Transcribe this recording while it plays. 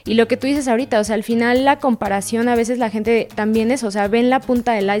Y lo que tú dices ahorita, o sea, al final la comparación, a veces la gente también es, o sea, ven la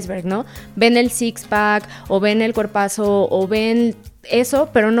punta del iceberg, ¿no? Ven el six-pack, o ven el cuerpazo, o ven eso,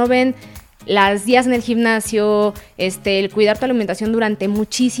 pero no ven las días en el gimnasio, el cuidar tu alimentación durante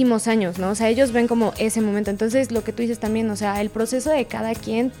muchísimos años, ¿no? O sea, ellos ven como ese momento. Entonces, lo que tú dices también, o sea, el proceso de cada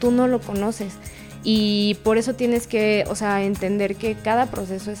quien, tú no lo conoces. Y por eso tienes que, o sea, entender que cada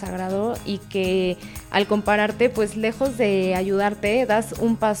proceso es sagrado y que al compararte, pues lejos de ayudarte, das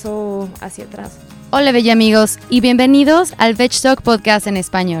un paso hacia atrás. Hola, bella amigos, y bienvenidos al Veg Talk Podcast en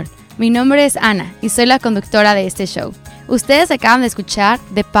español. Mi nombre es Ana y soy la conductora de este show. Ustedes acaban de escuchar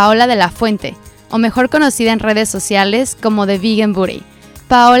de Paola de la Fuente, o mejor conocida en redes sociales como The Vegan Booty.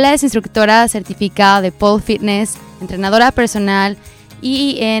 Paola es instructora certificada de pole fitness, entrenadora personal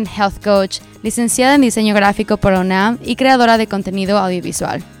y en health coach, licenciada en diseño gráfico por la UNAM y creadora de contenido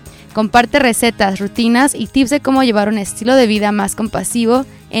audiovisual. Comparte recetas, rutinas y tips de cómo llevar un estilo de vida más compasivo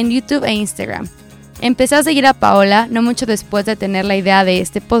en YouTube e Instagram. Empecé a seguir a Paola no mucho después de tener la idea de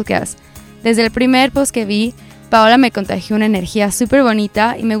este podcast. Desde el primer post que vi, Paola me contagió una energía súper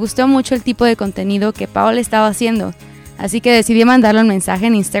bonita y me gustó mucho el tipo de contenido que Paola estaba haciendo, así que decidí mandarle un mensaje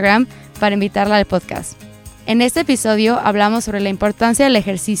en Instagram para invitarla al podcast. En este episodio hablamos sobre la importancia del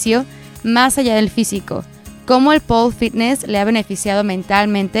ejercicio más allá del físico, cómo el pole fitness le ha beneficiado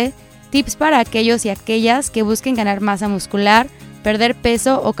mentalmente, tips para aquellos y aquellas que busquen ganar masa muscular, perder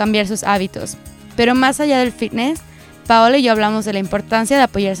peso o cambiar sus hábitos. Pero más allá del fitness, Paola y yo hablamos de la importancia de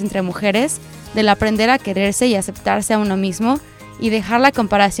apoyarse entre mujeres, del aprender a quererse y aceptarse a uno mismo y dejar la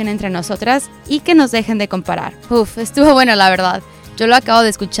comparación entre nosotras y que nos dejen de comparar. Estuvo bueno la verdad. Yo lo acabo de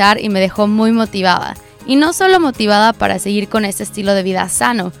escuchar y me dejó muy motivada. Y no solo motivada para seguir con este estilo de vida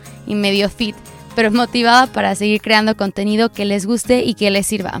sano y medio fit, pero motivada para seguir creando contenido que les guste y que les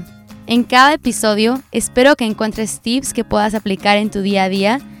sirva. En cada episodio espero que encuentres tips que puedas aplicar en tu día a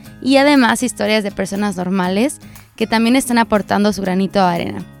día y además historias de personas normales que también están aportando su granito de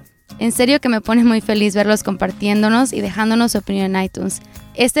arena. En serio que me pone muy feliz verlos compartiéndonos y dejándonos su opinión en iTunes.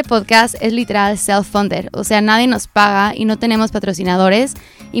 Este podcast es literal self-funded, o sea, nadie nos paga y no tenemos patrocinadores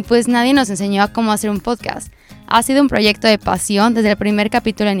y pues nadie nos enseñó a cómo hacer un podcast. Ha sido un proyecto de pasión desde el primer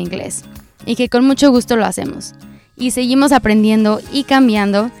capítulo en inglés y que con mucho gusto lo hacemos. Y seguimos aprendiendo y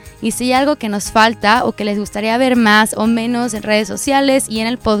cambiando, y si hay algo que nos falta o que les gustaría ver más o menos en redes sociales y en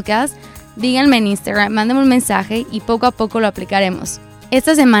el podcast, díganme en Instagram, mándenme un mensaje y poco a poco lo aplicaremos.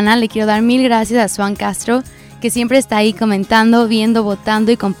 Esta semana le quiero dar 1000 gracias a Swan Castro, que siempre está ahí comentando, viendo,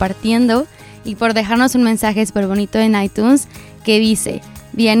 votando y compartiendo, y por dejarnos un mensaje súper bonito en iTunes que dice: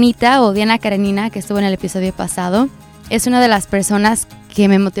 Dianita o Diana Karenina, que estuvo en el episodio pasado, es una de las personas que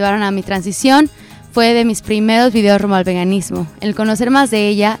me motivaron a mi transición. Fue de mis primeros videos rumbo al veganismo. El conocer más de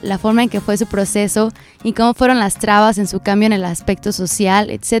ella, la forma en que fue su proceso y cómo fueron las trabas en su cambio en el aspecto social,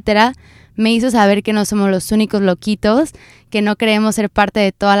 etc., me hizo saber que no somos los únicos loquitos, que no creemos ser parte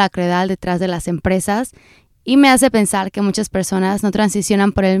de toda la crueldad detrás de las empresas, y me hace pensar que muchas personas no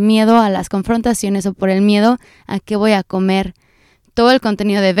transicionan por el miedo a las confrontaciones o por el miedo a qué voy a comer. Todo el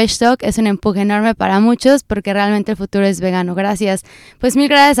contenido de Veg Talk es un empuje enorme para muchos porque realmente el futuro es vegano. Gracias. Pues 1000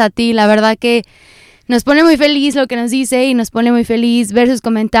 gracias a ti, la verdad que nos pone muy feliz lo que nos dice y nos pone muy feliz ver sus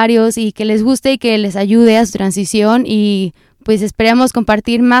comentarios y que les guste y que les ayude a su transición, y pues esperamos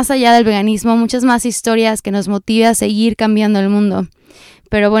compartir más allá del veganismo muchas más historias que nos motive a seguir cambiando el mundo.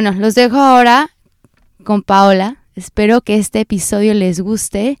 Pero bueno, los dejo ahora con Paola. Espero que este episodio les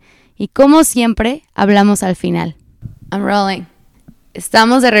guste y como siempre hablamos al final. I'm rolling.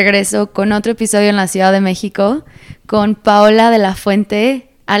 Estamos de regreso con otro episodio en la Ciudad de México con Paola de la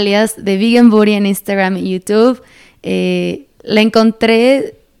Fuente, alias The Vegan Booty en Instagram y YouTube. La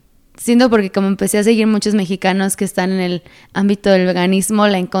encontré siendo porque como empecé a seguir muchos mexicanos que están en el ámbito del veganismo,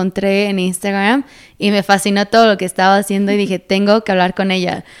 la encontré en Instagram y me fascinó todo lo que estaba haciendo y dije, tengo que hablar con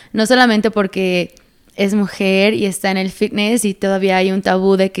ella. No solamente porque es mujer y está en el fitness y todavía hay un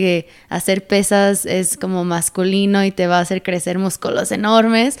tabú de que hacer pesas es como masculino y te va a hacer crecer músculos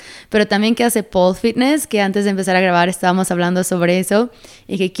enormes, pero también que hace pole fitness, que antes de empezar a grabar estábamos hablando sobre eso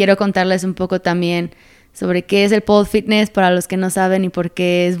y que quiero contarles un poco también sobre qué es el pole fitness para los que no saben y por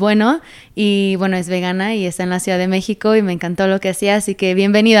qué es bueno. Y bueno, es vegana y está en la Ciudad de México y me encantó lo que hacía, así que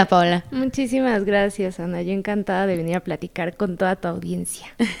bienvenida, Paola. Muchísimas gracias, Ana. Yo encantada de venir a platicar con toda tu audiencia.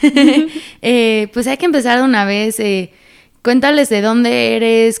 Pues hay que empezar de una vez. Cuéntales de dónde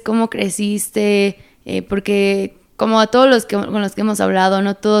eres, cómo creciste, porque como a todos los con los que hemos hablado,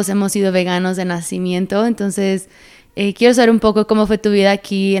 no todos hemos sido veganos de nacimiento. Entonces, quiero saber un poco cómo fue tu vida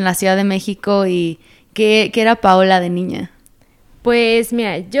aquí en la Ciudad de México y ¿qué era Paola de niña? Pues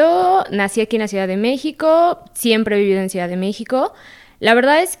mira, yo nací aquí en la Ciudad de México, siempre he vivido en Ciudad de México. La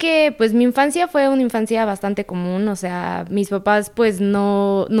verdad es que pues mi infancia fue una infancia bastante común, o sea, mis papás pues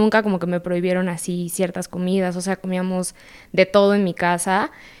nunca como que me prohibieron así ciertas comidas, o sea, comíamos de todo en mi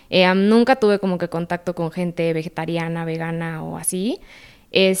casa. Nunca tuve como que contacto con gente vegetariana, vegana o así.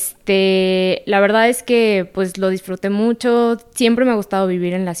 La verdad es que pues lo disfruté mucho, siempre me ha gustado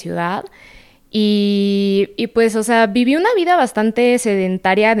vivir en la ciudad y pues, o sea, viví una vida bastante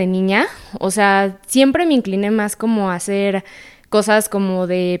sedentaria de niña, o sea, siempre me incliné más como a hacer cosas como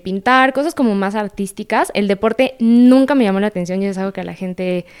de pintar, cosas como más artísticas. El deporte nunca me llamó la atención y es algo que a la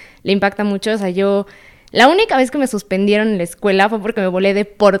gente le impacta mucho, o sea, la única vez que me suspendieron en la escuela fue porque me volé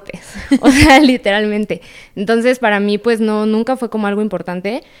deportes, o sea, literalmente. Entonces, para mí, pues, nunca fue como algo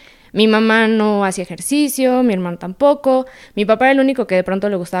importante. Mi mamá no hacía ejercicio, mi hermano tampoco. Mi papá era el único que de pronto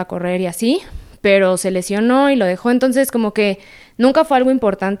le gustaba correr y así, pero se lesionó y lo dejó. Entonces, como que nunca fue algo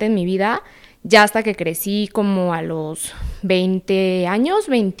importante en mi vida. Ya hasta que crecí como a los 20 años,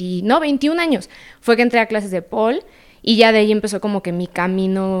 21 años, fue que entré a clases de pole. Y ya de ahí empezó como que mi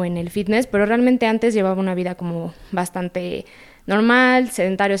camino en el fitness, pero realmente antes llevaba una vida como bastante normal,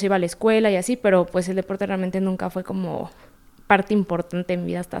 sedentario, se iba a la escuela y así, pero pues el deporte realmente nunca fue como parte importante en mi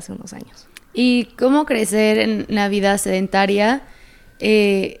vida hasta hace unos años. ¿Y cómo crecer en la vida sedentaria?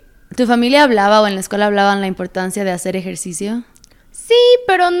 ¿Tu familia hablaba o en la escuela hablaban la importancia de hacer ejercicio? Sí,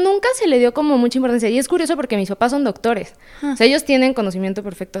 pero nunca se le dio como mucha importancia. Y es curioso porque mis papás son doctores. O sea, ellos tienen conocimiento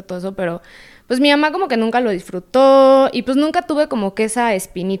perfecto de todo eso, pero pues mi mamá como que nunca lo disfrutó y pues nunca tuve como que esa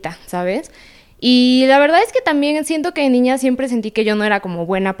espinita, ¿sabes? Y la verdad es que también siento que de niña siempre sentí que yo no era como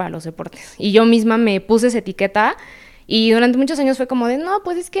buena para los deportes. Y yo misma me puse esa etiqueta y durante muchos años fue como de, no,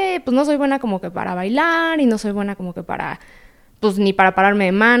 pues es que pues no soy buena como que para bailar y no soy buena como que para... pues ni para pararme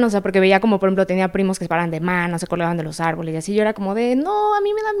de manos, o sea, porque veía como, por ejemplo, tenía primos que se paraban de manos, se colgaban de los árboles y así, yo era como de, no, a mí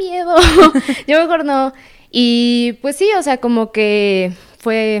me da miedo, yo mejor no. Y pues sí, o sea, como que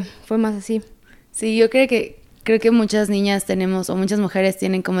fue más así. Sí, yo creo que muchas niñas tenemos, o muchas mujeres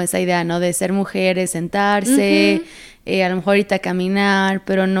tienen como esa idea, ¿no? De ser mujeres, sentarse, a lo mejor ahorita caminar,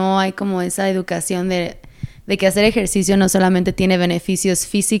 pero no hay como esa educación de que hacer ejercicio no solamente tiene beneficios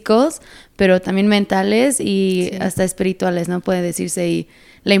físicos, pero también mentales y hasta espirituales, ¿no? Puede decirse. Y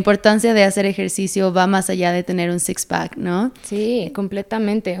la importancia de hacer ejercicio va más allá de tener un six-pack, ¿no? Sí,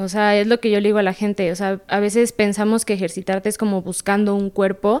 completamente. O sea, es lo que yo le digo a la gente. O sea, a veces pensamos que ejercitarte es como buscando un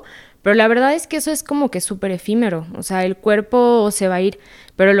cuerpo, pero la verdad es que eso es como que súper efímero. O sea, el cuerpo se va a ir,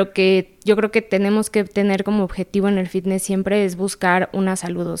 pero lo que yo creo que tenemos que tener como objetivo en el fitness siempre es buscar una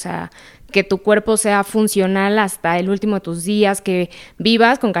salud. O sea, que tu cuerpo sea funcional hasta el último de tus días, que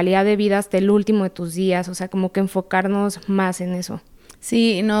vivas con calidad de vida hasta el último de tus días. O sea, como que enfocarnos más en eso.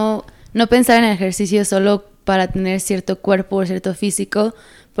 Sí, no pensar en el ejercicio solo para tener cierto cuerpo o cierto físico,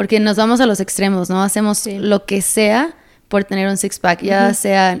 porque nos vamos a los extremos, ¿no? Hacemos lo que sea por tener un six-pack, ya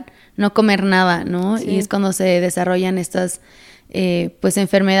sea no comer nada, ¿no? Sí. Y es cuando se desarrollan estas pues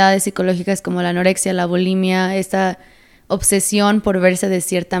enfermedades psicológicas como la anorexia, la bulimia, esta obsesión por verse de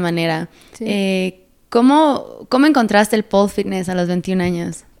cierta manera. Sí. ¿Cómo encontraste el pole fitness a los 21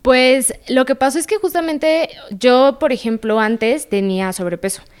 años? Pues lo que pasó es que justamente yo, por ejemplo, antes tenía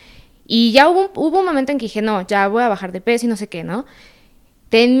sobrepeso y ya hubo un momento en que dije, no, ya voy a bajar de peso y no sé qué, ¿no?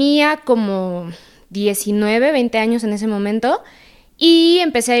 Tenía como 19, 20 años en ese momento y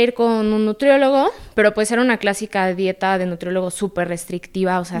empecé a ir con un nutriólogo, pero pues era una clásica dieta de nutriólogo súper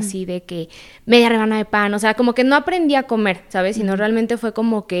restrictiva, o sea, así de que media rebanada de pan, o sea, como que no aprendí a comer, ¿sabes? Sino realmente fue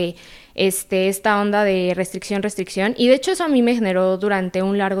como que esta onda de restricción, y de hecho eso a mí me generó durante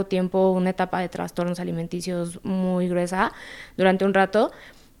un largo tiempo una etapa de trastornos alimenticios muy gruesa, durante un rato.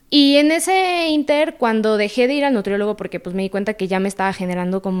 Y en ese inter, cuando dejé de ir al nutriólogo, porque pues me di cuenta que ya me estaba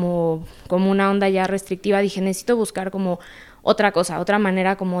generando como una onda ya restrictiva, dije, necesito buscar como otra cosa, otra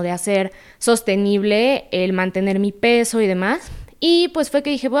manera como de hacer sostenible el mantener mi peso y demás. Y pues fue que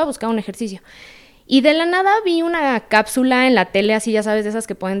dije, voy a buscar un ejercicio. Y de la nada vi una cápsula en la tele, así ya sabes, de esas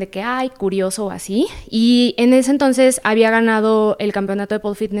que ponen de que, ay, curioso o así. Y en ese entonces había ganado el campeonato de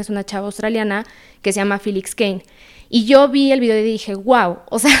pole fitness una chava australiana que se llama Felix Kane. Y yo vi el video y dije, wow,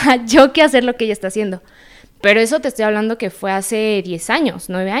 o sea, yo quiero hacer lo que ella está haciendo. Pero eso te estoy hablando que fue hace 10 años,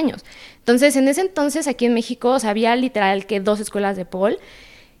 9 años. Entonces, en ese entonces aquí en México, o sea, había literal que 2 escuelas de pole.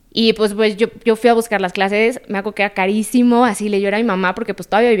 Y pues yo fui a buscar las clases, me acuerdo que era carísimo, así le lloré a mi mamá porque pues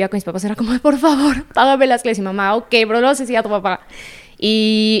todavía vivía con mis papás, era como, por favor, págame las clases. Y mamá, ok, bro, lo sé si a tu papá.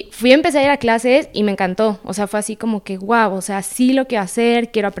 Y empecé a ir a clases y me encantó, o sea, fue así como que wow, o sea, sí lo quiero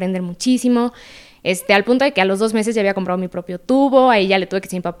hacer, quiero aprender muchísimo. Al punto de que a los 2 meses ya había comprado mi propio tubo, ahí ya le tuve que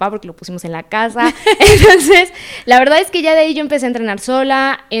decir a mi papá porque lo pusimos en la casa. Entonces, la verdad es que ya de ahí yo empecé a entrenar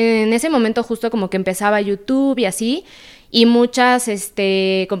sola. En ese momento justo como que empezaba YouTube y así. y muchas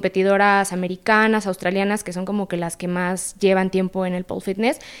competidoras americanas, australianas, que son como que las que más llevan tiempo en el pole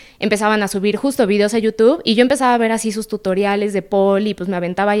fitness, empezaban a subir justo videos a YouTube y yo empezaba a ver así sus tutoriales de pole y pues me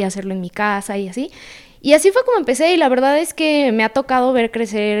aventaba y a hacerlo en mi casa y así. Y así fue como empecé y la verdad es que me ha tocado ver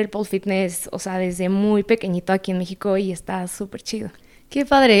crecer el pole fitness, o sea, desde muy pequeñito aquí en México y está súper chido. Qué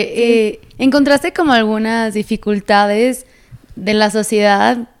padre. Sí. ¿Encontraste como algunas dificultades de la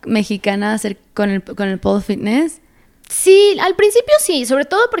sociedad mexicana con el pole fitness? Sí, al principio sí, sobre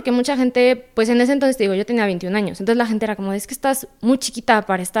todo porque mucha gente, pues en ese entonces te digo, yo tenía 21 años, entonces la gente era como, es que estás muy chiquita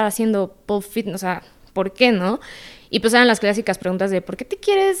para estar haciendo pole fitness, o sea, ¿por qué no? Y pues eran las clásicas preguntas de ¿por qué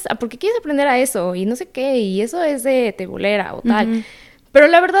quieres aprender a eso? Y no sé qué, y eso es de tegulera o tal. Uh-huh. Pero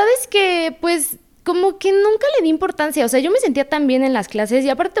la verdad es que, pues, como que nunca le di importancia. O sea, yo me sentía tan bien en las clases. Y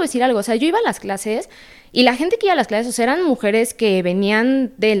aparte te voy a decir algo, o sea, yo iba a las clases y la gente que iba a las clases, o sea, eran mujeres que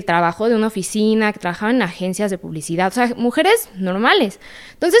venían del trabajo de una oficina, que trabajaban en agencias de publicidad. O sea, mujeres normales.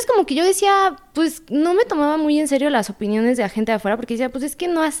 Entonces, como que yo decía, pues, no me tomaba muy en serio las opiniones de la gente de afuera porque decía, pues, es que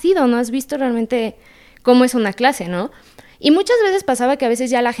no has visto realmente cómo es una clase, ¿no? Y muchas veces pasaba que a veces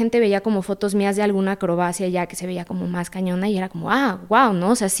ya la gente veía como fotos mías de alguna acrobacia ya que se veía como más cañona y era como, wow,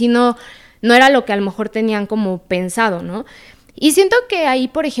 ¿no? O sea, sí no era lo que a lo mejor tenían como pensado, ¿no? Y siento que ahí,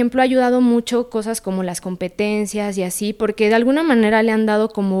 por ejemplo, ha ayudado mucho cosas como las competencias y así, porque de alguna manera le han dado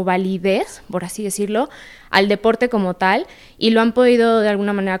como validez, por así decirlo, al deporte como tal, y lo han podido de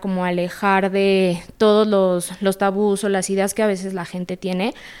alguna manera como alejar de todos los tabús o las ideas que a veces la gente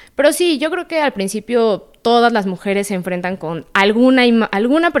tiene. Pero sí, yo creo que al principio todas las mujeres se enfrentan con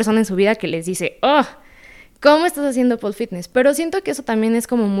alguna persona en su vida que les dice, ¿cómo estás haciendo pole fitness? Pero siento que eso también es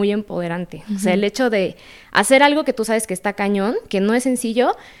como muy empoderante. Uh-huh. O sea, el hecho de hacer algo que tú sabes que está cañón, que no es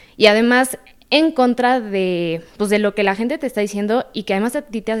sencillo, y además en contra de lo que la gente te está diciendo y que además a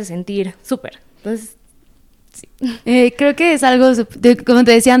ti te hace sentir súper. Entonces, sí. Creo que es algo, como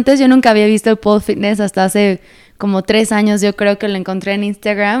te decía antes, yo nunca había visto el pole fitness hasta hace como 3 años. Yo creo que lo encontré en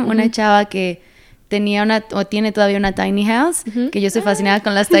Instagram. Uh-huh. Una chava que tiene todavía una tiny house, uh-huh. que yo soy fascinada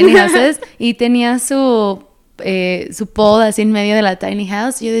con las tiny houses, y tenía su pod así en medio de la tiny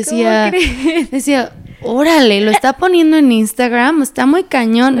house. Yo decía, órale, lo está poniendo en Instagram, está muy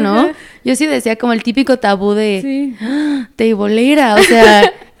cañón, ¿no? Uh-huh. Yo sí decía como el típico tabú de teibolera, o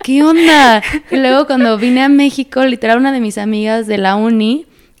sea, ¿qué onda? Y luego cuando vine a México, literal una de mis amigas de la uni,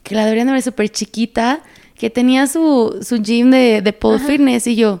 que la deberían de ver súper chiquita, que tenía su gym de pole uh-huh. fitness,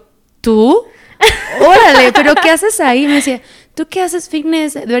 y yo, ¿tú? Órale, ¿pero qué haces ahí? Me decía, ¿tú qué haces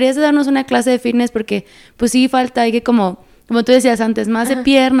fitness? Deberías de darnos una clase de fitness porque pues sí falta, hay que como tú decías antes, más de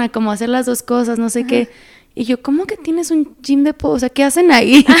pierna, como hacer las dos cosas, no sé qué. Y yo, ¿cómo que tienes un gym de pole? O sea, ¿qué hacen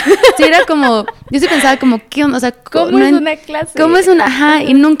ahí? Sí, era como, yo sí pensaba como, ¿qué onda? O sea, ¿cómo es una clase? ¿Cómo es una? Ajá,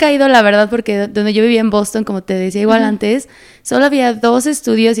 y nunca he ido, la verdad, porque donde yo vivía en Boston, como te decía igual antes, solo había 2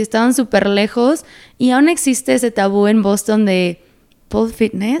 estudios y estaban súper lejos, y aún existe ese tabú en Boston de pole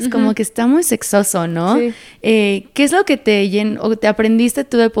fitness, como que está muy sexoso, ¿no? Sí. ¿Qué es lo que te aprendiste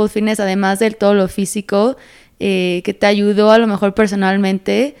tú de pole fitness, además de todo lo físico, que te ayudó a lo mejor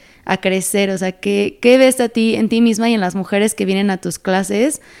personalmente a crecer? O sea, ¿qué ves en ti misma y en las mujeres que vienen a tus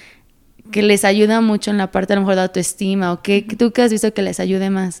clases que les ayuda mucho en la parte a lo mejor de autoestima? ¿O tú qué has visto que les ayude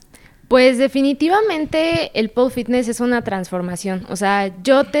más? Pues definitivamente el pole fitness es una transformación. O sea,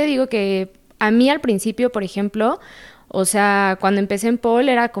 yo te digo que a mí al principio, por ejemplo, o sea, cuando empecé en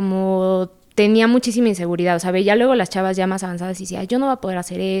pole era como, tenía muchísima inseguridad, o sea, veía luego las chavas ya más avanzadas y decía, yo no voy a poder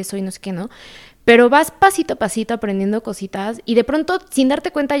hacer eso y no sé qué, ¿no? Pero vas pasito a pasito aprendiendo cositas y de pronto, sin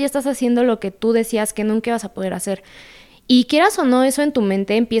darte cuenta, ya estás haciendo lo que tú decías que nunca ibas a poder hacer. Y quieras o no, eso en tu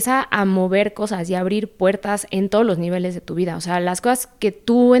mente empieza a mover cosas y a abrir puertas en todos los niveles de tu vida. O sea, las cosas que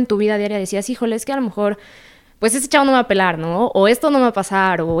tú en tu vida diaria decías, híjole, es que a lo mejor pues ese chavo no me va a pelar, ¿no? O esto no me va a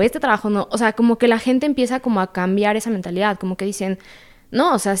pasar, o este trabajo no. O sea, como que la gente empieza como a cambiar esa mentalidad, como que dicen,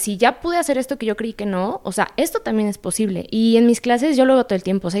 no, o sea, si ya pude hacer esto que yo creí que no, o sea, esto también es posible. Y en mis clases yo lo veo todo el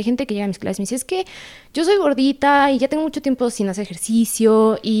tiempo. O sea, hay gente que llega a mis clases y me dice, es que yo soy gordita y ya tengo mucho tiempo sin hacer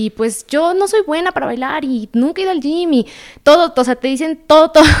ejercicio y pues yo no soy buena para bailar y nunca he ido al gym y todo, o sea, te dicen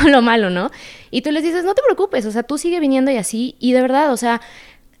todo lo malo, ¿no? Y tú les dices, no te preocupes, o sea, tú sigue viniendo y así. Y de verdad, o sea,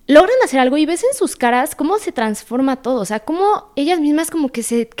 logran hacer algo y ves en sus caras cómo se transforma todo, o sea, cómo ellas mismas como que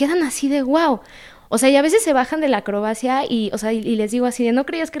se quedan así de wow. O sea, y a veces se bajan de la acrobacia y, o sea, y les digo así de, ¿no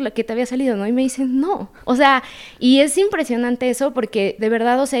creías que te había salido, no? Y me dicen, no. O sea, y es impresionante eso porque de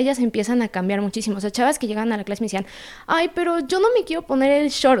verdad, o sea, ellas empiezan a cambiar muchísimo. O sea, chavas que llegan a la clase y me decían, ay, pero yo no me quiero poner el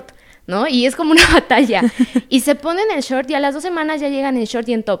short, ¿no? Y es como una batalla. Y se ponen el short y a las 2 semanas ya llegan en short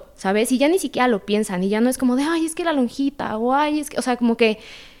y en top, ¿sabes? Y ya ni siquiera lo piensan y ya no es como de, ay, es que la lonjita o ay, es que, o sea, como que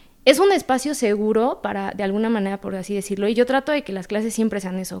es un espacio seguro para, de alguna manera, por así decirlo, y yo trato de que las clases siempre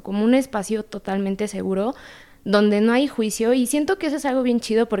sean eso, como un espacio totalmente seguro, donde no hay juicio, y siento que eso es algo bien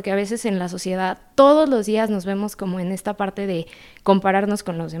chido porque a veces en la sociedad todos los días nos vemos como en esta parte de compararnos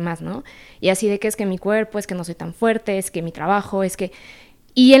con los demás, ¿no? Y así de que es que mi cuerpo, es que no soy tan fuerte, es que mi trabajo, es que...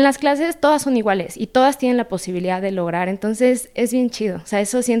 Y en las clases todas son iguales y todas tienen la posibilidad de lograr, entonces es bien chido, o sea,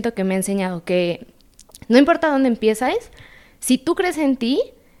 eso siento que me ha enseñado, que no importa dónde empieces, si tú crees en ti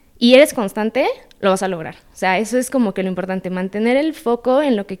y eres constante, lo vas a lograr. O sea, eso es como que lo importante, mantener el foco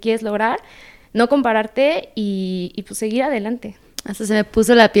en lo que quieres lograr, no compararte y pues seguir adelante. Hasta se me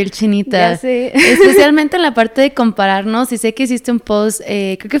puso la piel chinita. Ya sé. Especialmente en la parte de compararnos. Y sé que hiciste un post,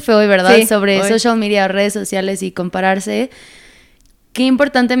 creo que fue hoy, ¿verdad? Sí, sobre hoy. Social media, redes sociales y compararse. Qué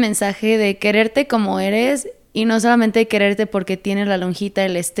importante mensaje de quererte como eres y no solamente quererte porque tienes la lonjita y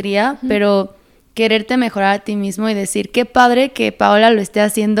la estría, pero quererte mejorar a ti mismo y decir, qué padre que Paola lo esté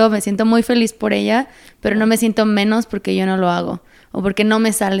haciendo, me siento muy feliz por ella, pero no me siento menos porque yo no lo hago o porque no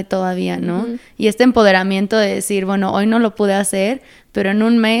me sale todavía, ¿no? Y este empoderamiento de decir, bueno, hoy no lo pude hacer, pero en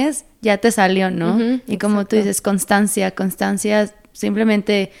un mes ya te salió, ¿no? Y como tú dices, constancia,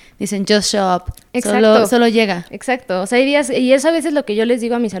 simplemente dicen just show up, solo llega. Exacto, o sea, hay días, y eso a veces es lo que yo les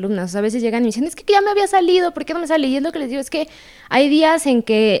digo a mis alumnas, o sea, a veces llegan y me dicen, es que ya me había salido, ¿por qué no me sale? Y es lo que les digo, es que hay días en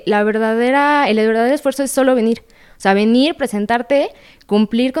que el verdadero esfuerzo es solo venir, o sea, venir, presentarte,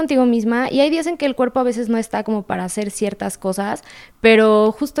 cumplir contigo misma, y hay días en que el cuerpo a veces no está como para hacer ciertas cosas,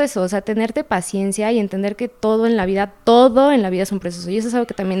 pero justo eso, o sea, tenerte paciencia y entender que todo en la vida es un proceso, y eso es algo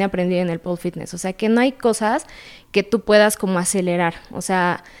que también he aprendido en el pole fitness, o sea, que no hay cosas que tú puedas como acelerar, o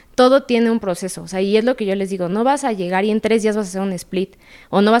sea, todo tiene un proceso, o sea, y es lo que yo les digo, no vas a llegar y en 3 días vas a hacer un split,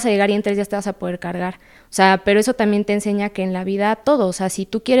 o no vas a llegar y en 3 días te vas a poder cargar, o sea, pero eso también te enseña que en la vida todo, o sea, si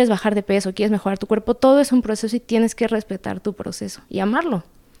tú quieres bajar de peso, quieres mejorar tu cuerpo, todo es un proceso y tienes que respetar tu proceso y amarlo.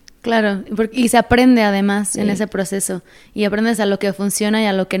 Claro, y se aprende además en ese proceso, y aprendes a lo que funciona y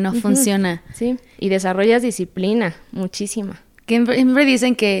a lo que no funciona. Sí, y desarrollas disciplina, muchísima. Que siempre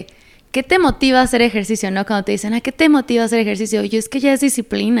dicen que ¿qué te motiva a hacer ejercicio, no? Cuando te dicen, ¿qué te motiva a hacer ejercicio? Yo, es que ya es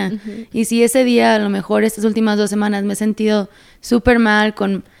disciplina. Y si ese día, a lo mejor estas últimas 2 semanas me he sentido súper mal,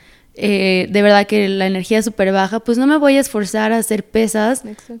 con de verdad que la energía es súper baja, pues no me voy a esforzar a hacer pesas.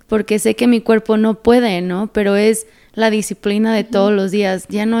 Exacto. Porque sé que mi cuerpo no puede, ¿no? Pero es la disciplina de todos los días.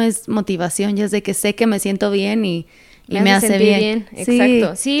 Ya no es motivación, ya es de que sé que me siento bien y me hace bien.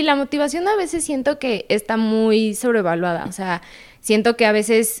 Exacto. Sí, la motivación a veces siento que está muy sobrevaluada, o sea, siento que a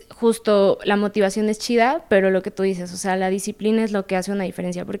veces justo la motivación es chida, pero lo que tú dices, o sea, la disciplina es lo que hace una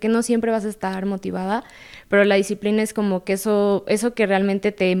diferencia, porque no siempre vas a estar motivada, pero la disciplina es como que eso que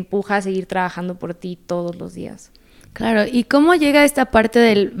realmente te empuja a seguir trabajando por ti todos los días. Claro, ¿y cómo llega esta parte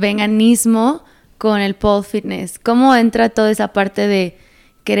del veganismo con el pole fitness? ¿Cómo entra toda esa parte de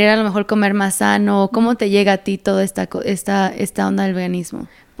querer a lo mejor comer más sano? ¿Cómo te llega a ti toda esta onda del veganismo?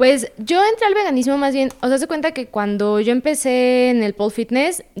 Pues yo entré al veganismo más bien, o sea, se cuenta que cuando yo empecé en el pole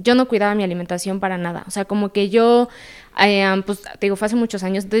fitness, yo no cuidaba mi alimentación para nada, o sea, como que yo, pues te digo, fue hace muchos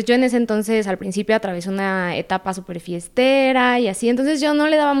años, entonces yo en ese entonces al principio atravesé una etapa súper fiestera y así, entonces yo no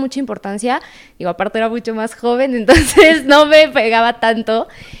le daba mucha importancia, digo, aparte era mucho más joven, entonces no me pegaba tanto,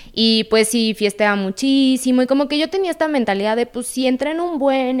 y pues sí, fiesteaba muchísimo, y como que yo tenía esta mentalidad de, pues si entreno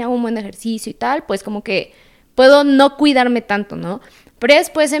hago un buen ejercicio y tal, pues como que puedo no cuidarme tanto, ¿no? Pero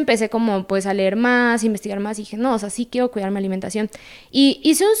después empecé como pues a leer más, investigar más y dije, no, o sea, sí quiero cuidar mi alimentación. Y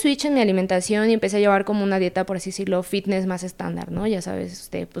hice un switch en mi alimentación y empecé a llevar como una dieta, por así decirlo, fitness más estándar, ¿no? Ya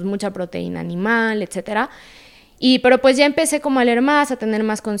sabes, pues mucha proteína animal, etcétera. Pero pues ya empecé como a leer más, a tener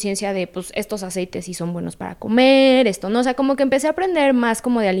más conciencia de pues estos aceites sí son buenos para comer, esto, ¿no? O sea, como que empecé a aprender más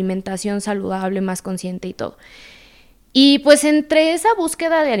como de alimentación saludable, más consciente y todo. Y pues entre esa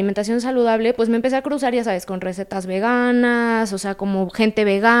búsqueda de alimentación saludable, pues me empecé a cruzar, ya sabes, con recetas veganas, o sea, como gente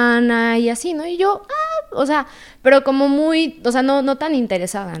vegana y así, ¿no? Y yo, o sea, pero como muy, o sea, no tan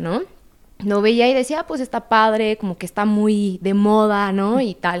interesada, ¿no? Lo veía y decía, pues está padre, como que está muy de moda, ¿no?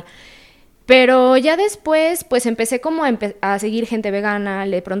 Y tal. Pero ya después, pues empecé como a seguir gente vegana,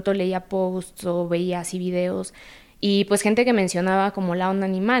 de pronto leía posts o veía así videos, y pues gente que mencionaba como la onda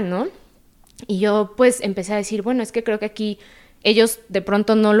animal, ¿no? Y yo pues empecé a decir, bueno, es que creo que aquí ellos de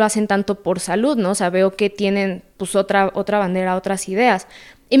pronto no lo hacen tanto por salud, ¿no? O sea, veo que tienen pues otra bandera, otras ideas.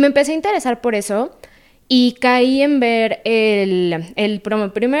 Y me empecé a interesar por eso y caí en ver el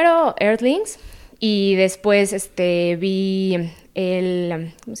promo. Primero Earthlings y después vi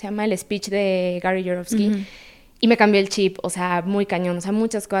 ¿cómo se llama? El speech de Gary Yourofsky. Y me cambió el chip, o sea, muy cañón. O sea,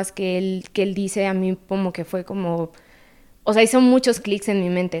 muchas cosas que él dice a mí como que fue como... O sea, hizo muchos clics en mi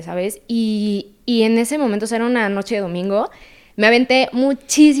mente, ¿sabes? Y en ese momento, o sea, era una noche de domingo, Me aventé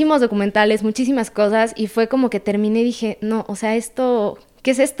muchísimos documentales, muchísimas cosas y fue como que terminé y dije, no, o sea, esto,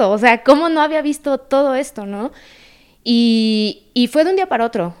 ¿qué es esto? O sea, ¿cómo no había visto todo esto, no? Y fue de un día para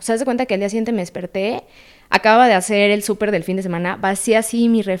otro. O sea, se cuenta que el día siguiente me desperté, acababa de hacer el súper del fin de semana, vacié así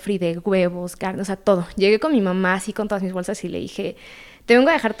mi refri de huevos, carne, o sea, todo. Llegué con mi mamá así con todas mis bolsas y le dije, te vengo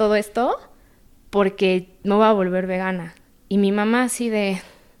a dejar todo esto porque no voy a volver vegana. Y mi mamá así de...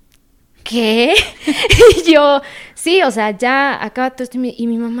 ¿Qué? Y yo, sí, o sea, ya acaba todo esto y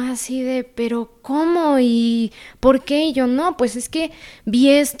mi mamá así de, pero ¿cómo? ¿Y por qué? Y yo, no, pues es que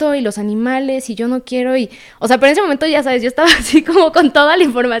vi esto y los animales y yo no quiero y, o sea, pero en ese momento ya sabes, yo estaba así como con toda la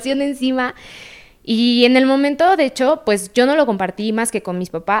información encima y en el momento, de hecho, pues yo no lo compartí más que con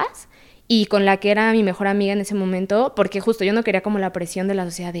mis papás y con la que era mi mejor amiga en ese momento, porque justo yo no quería como la presión de la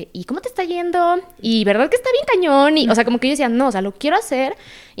sociedad de, ¿y cómo te está yendo? Y ¿verdad que está bien cañón? Y, o sea, como que yo decía, no, o sea, lo quiero hacer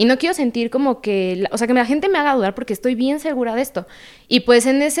y no quiero sentir como que, o sea, que la gente me haga dudar porque estoy bien segura de esto. Y pues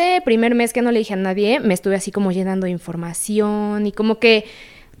en ese primer mes que no le dije a nadie, me estuve así como llenando de información y como que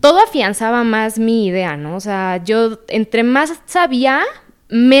todo afianzaba más mi idea, ¿no? O sea, yo entre más sabía,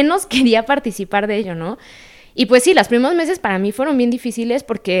 menos quería participar de ello, ¿no? Y pues sí, los primeros meses para mí fueron bien difíciles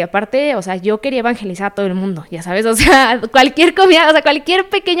porque aparte, o sea, yo quería evangelizar a todo el mundo, ya sabes, o sea, cualquier comida, o sea, cualquier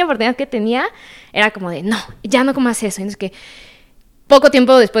pequeña oportunidad que tenía, era como de, no, ya no comas eso. Entonces que poco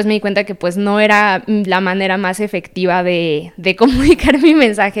tiempo después me di cuenta que pues no era la manera más efectiva de comunicar mi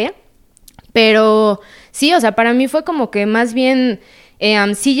mensaje, pero sí, o sea, para mí fue como que más bien...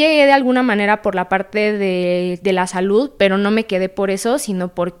 sí llegué de alguna manera por la parte de la salud, pero no me quedé por eso,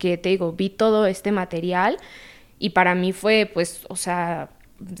 sino porque, te digo, vi todo este material y para mí fue, pues, o sea,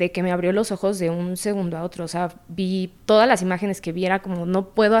 de que me abrió los ojos de un segundo a otro. O sea, vi todas las imágenes que vi, era como, no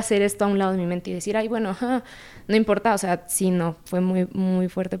puedo hacer esto a un lado de mi mente y decir, ay, bueno, no importa. O sea, sí, no, fue muy, muy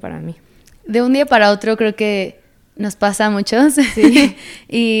fuerte para mí. De un día para otro creo que nos pasa a muchos. Sí.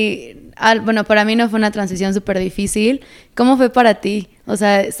 Y bueno, para mí no fue una transición súper difícil. ¿Cómo fue para ti? O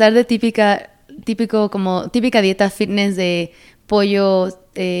sea, estar de típica dieta fitness de pollo,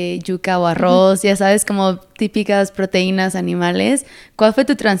 yuca o arroz, ya sabes, como típicas proteínas animales. ¿Cuál fue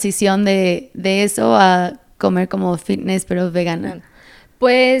tu transición de eso a comer como fitness pero vegana?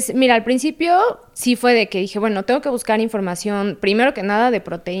 Pues mira, al principio sí fue de que dije, bueno, tengo que buscar información, primero que nada, de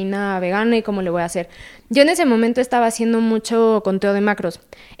proteína vegana y cómo le voy a hacer. Yo en ese momento estaba haciendo mucho conteo de macros,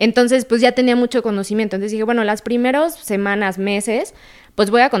 entonces pues ya tenía mucho conocimiento. Entonces dije, bueno, las primeras semanas, meses,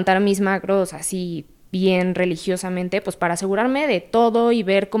 pues voy a contar mis macros así bien religiosamente, pues para asegurarme de todo y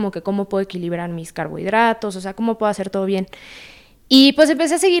ver como que cómo puedo equilibrar mis carbohidratos, o sea, cómo puedo hacer todo bien. Y pues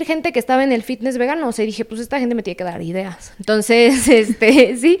empecé a seguir gente que estaba en el fitness vegano, o sea, dije, pues esta gente me tiene que dar ideas. Entonces,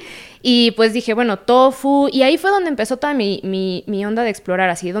 sí, y pues dije, bueno, tofu, y ahí fue donde empezó toda mi onda de explorar,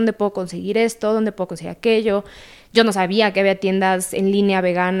 así, ¿dónde puedo conseguir esto? ¿Dónde puedo conseguir aquello? Yo no sabía que había tiendas en línea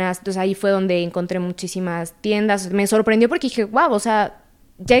veganas, entonces ahí fue donde encontré muchísimas tiendas. Me sorprendió porque dije, wow, o sea,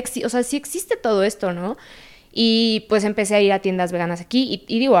 o sea, sí existe todo esto, ¿no? Y pues empecé a ir a tiendas veganas aquí,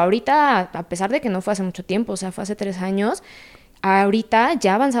 y digo, ahorita, a pesar de que no fue hace mucho tiempo, o sea, fue hace 3 años, ahorita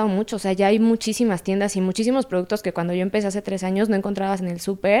ya ha avanzado mucho, o sea, ya hay muchísimas tiendas y muchísimos productos que cuando yo empecé hace 3 años no encontrabas en el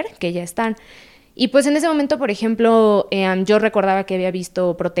súper, que ya están. Y pues en ese momento, por ejemplo, yo recordaba que había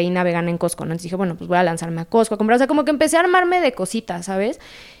visto proteína vegana en Costco, ¿no? Entonces dije, bueno, pues voy a lanzarme a Costco a comprar, o sea, como que empecé a armarme de cositas, ¿sabes?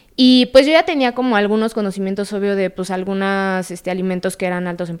 Y pues yo ya tenía como algunos conocimientos, obvio, de pues algunos alimentos que eran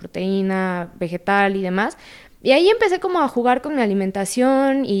altos en proteína, vegetal y demás. Y ahí empecé como a jugar con mi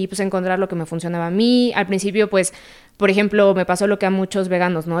alimentación y pues a encontrar lo que me funcionaba a mí. Al principio, pues, por ejemplo, me pasó lo que a muchos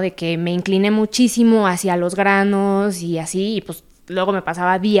veganos, ¿no? De que me incliné muchísimo hacia los granos y así, y pues luego me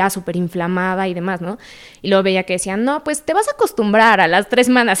pasaba días súper inflamada y demás, ¿no? Y luego veía que decían, no, pues te vas a acostumbrar a las 3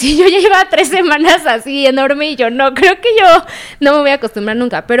 semanas. Y yo ya llevaba 3 semanas así enorme y yo, no, creo que yo no me voy a acostumbrar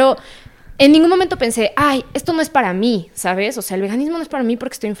nunca. Pero en ningún momento pensé, ay, esto no es para mí, ¿sabes? O sea, el veganismo no es para mí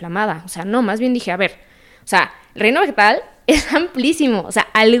porque estoy inflamada. O sea, no, más bien dije, a ver, o sea, el reino vegetal es amplísimo. O sea,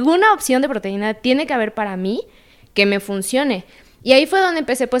 alguna opción de proteína tiene que haber para mí que me funcione. Y ahí fue donde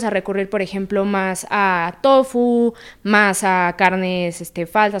empecé pues a recurrir, por ejemplo, más a tofu, más a carnes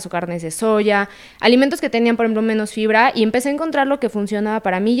falsas o carnes de soya, alimentos que tenían, por ejemplo, menos fibra, y empecé a encontrar lo que funcionaba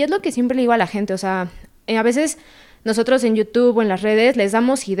para mí. Y es lo que siempre le digo a la gente, o sea, a veces nosotros en YouTube o en las redes les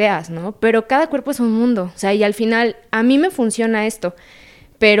damos ideas, ¿no? Pero cada cuerpo es un mundo, o sea, y al final a mí me funciona esto.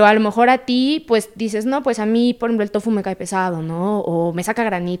 Pero a lo mejor a ti, pues, dices, no, pues a mí, por ejemplo, el tofu me cae pesado, ¿no? O me saca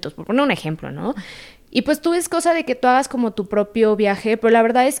granitos, por poner un ejemplo, ¿no? Y pues tú es cosa de que tú hagas como tu propio viaje, pero la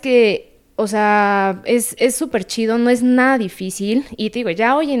verdad es que, o sea, es súper chido, no es nada difícil. Y te digo,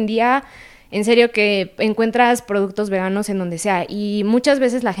 ya hoy en día en serio que encuentras productos veganos en donde sea. Y muchas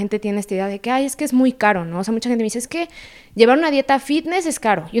veces la gente tiene esta idea de que, ay, es que es muy caro, ¿no? O sea, mucha gente me dice, es que llevar una dieta fitness es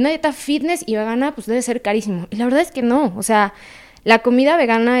caro. Y una dieta fitness y vegana, pues debe ser carísimo. Y la verdad es que no. O sea, la comida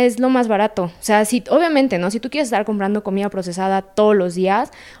vegana es lo más barato. O sea, obviamente, ¿no? Si tú quieres estar comprando comida procesada todos los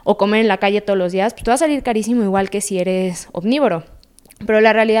días o comer en la calle todos los días, pues te va a salir carísimo igual que si eres omnívoro. Pero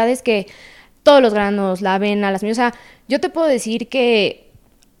la realidad es que todos los granos, la avena, las semillas, o sea, yo te puedo decir que,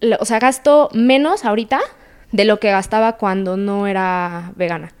 o sea, gasto menos ahorita de lo que gastaba cuando no era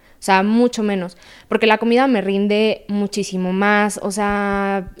vegana. O sea, mucho menos, porque la comida me rinde muchísimo más. O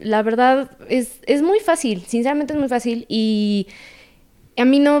sea, la verdad es muy fácil, sinceramente es muy fácil y a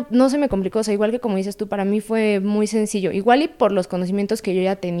mí no se me complicó. O sea, igual que como dices tú, para mí fue muy sencillo. Igual y por los conocimientos que yo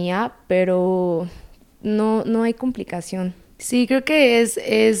ya tenía, pero no hay complicación. Sí, creo que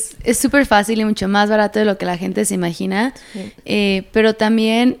es súper fácil y mucho más barato de lo que la gente se imagina, sí. Pero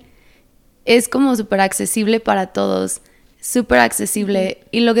también es como súper accesible para todos, súper accesible. Uh-huh.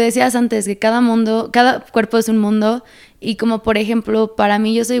 Y lo que decías antes, que cada cuerpo es un mundo y como por ejemplo, para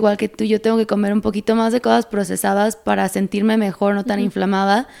mí yo soy igual que tú, yo tengo que comer un poquito más de cosas procesadas para sentirme mejor, no tan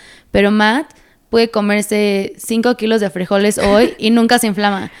inflamada, pero Matt puede comerse 5 kilos de frijoles hoy y nunca se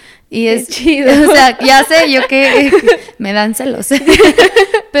inflama. Y es chido. O sea, ya sé yo que me dan celos.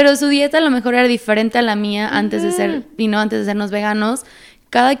 Pero su dieta a lo mejor era diferente a la mía antes de sernos veganos.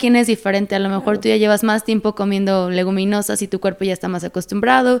 Cada quien es diferente. A lo mejor tú ya llevas más tiempo comiendo leguminosas y tu cuerpo ya está más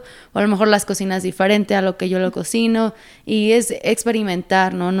acostumbrado. O a lo mejor las cocinas diferente a lo que yo lo cocino. Y es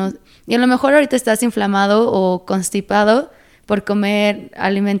experimentar, ¿no? Y a lo mejor ahorita estás inflamado o constipado por comer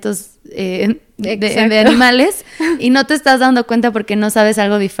alimentos de animales y no te estás dando cuenta porque no sabes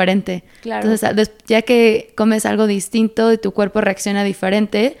algo diferente. Claro. Entonces, ya que comes algo distinto y tu cuerpo reacciona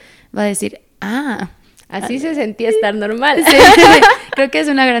diferente, va a decir, así se sentía estar normal. Sí, creo que es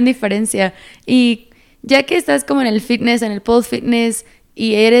una gran diferencia. Y ya que estás como en el fitness, en el pole fitness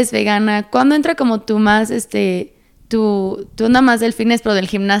y eres vegana, ¿cuándo entra como tú más tú onda más del fitness pero del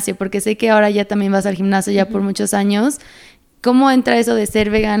gimnasio? Porque sé que ahora ya también vas al gimnasio ya por muchos años. ¿Cómo entra eso de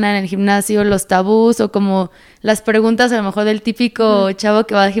ser vegana en el gimnasio, los tabús o como las preguntas a lo mejor del típico chavo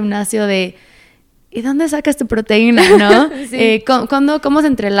que va al gimnasio de ¿y dónde sacas tu proteína, no? Sí. ¿Cómo se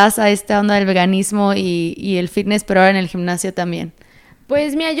entrelaza esta onda del veganismo y el fitness, pero ahora en el gimnasio también?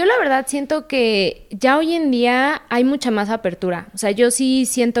 Pues mira, yo la verdad siento que ya hoy en día hay mucha más apertura. O sea, yo sí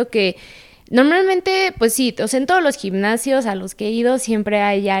siento que normalmente, pues sí, o sea, en todos los gimnasios a los que he ido siempre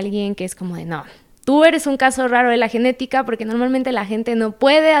hay alguien que es como de no. Tú eres un caso raro de la genética porque normalmente la gente no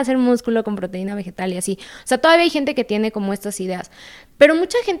puede hacer músculo con proteína vegetal y así. O sea, todavía hay gente que tiene como estas ideas. Pero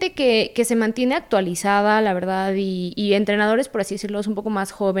mucha gente que se mantiene actualizada, la verdad, y entrenadores, por así decirlo, un poco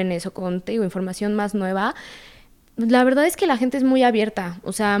más jóvenes o con, te digo, información más nueva, la verdad es que la gente es muy abierta,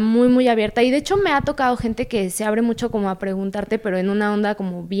 o sea, muy, muy abierta. Y de hecho me ha tocado gente que se abre mucho como a preguntarte, pero en una onda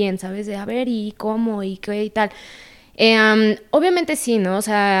como bien, ¿sabes? De a ver, ¿y cómo? ¿Y qué? Y tal. Obviamente sí, ¿no? O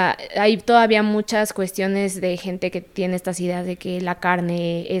sea, hay todavía muchas cuestiones de gente que tiene estas ideas de que la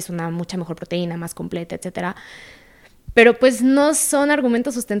carne es una mucha mejor proteína, más completa, etcétera. Pero pues no son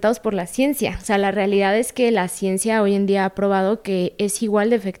argumentos sustentados por la ciencia. O sea, la realidad es que la ciencia hoy en día ha probado que es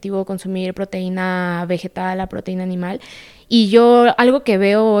igual de efectivo consumir proteína vegetal a proteína animal. Y yo, algo que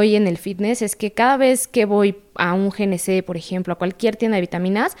veo hoy en el fitness es que cada vez que voy a un GNC, por ejemplo, a cualquier tienda de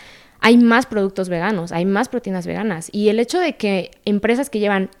vitaminas, hay más productos veganos, hay más proteínas veganas. Y el hecho de que empresas que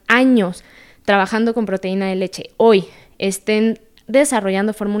llevan años trabajando con proteína de leche hoy estén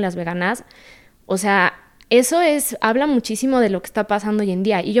desarrollando fórmulas veganas, o sea, eso habla muchísimo de lo que está pasando hoy en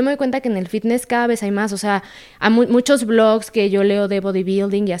día. Y yo me doy cuenta que en el fitness cada vez hay más. O sea, hay muchos blogs que yo leo de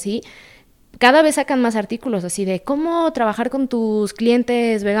bodybuilding y así, cada vez sacan más artículos así de cómo trabajar con tus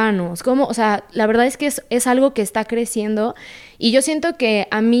clientes veganos, o sea, la verdad es que es algo que está creciendo y yo siento que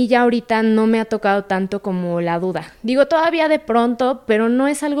a mí ya ahorita no me ha tocado tanto como la duda. Digo, todavía de pronto, pero no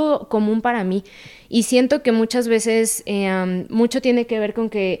es algo común para mí y siento que muchas veces mucho tiene que ver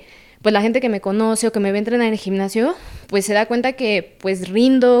con que pues la gente que me conoce o que me ve entrenar en el gimnasio, pues se da cuenta que pues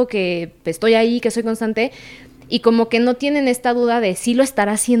rindo, que estoy ahí, que soy constante. Y como que no tienen esta duda de si lo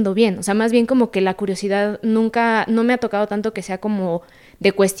estará haciendo bien. O sea, más bien como que la curiosidad no me ha tocado tanto que sea como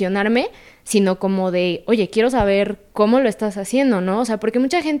de cuestionarme, sino como de, oye, quiero saber cómo lo estás haciendo, ¿no? O sea, porque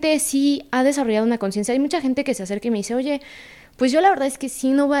mucha gente sí ha desarrollado una conciencia. Hay mucha gente que se acerca y me dice, oye, pues yo la verdad es que sí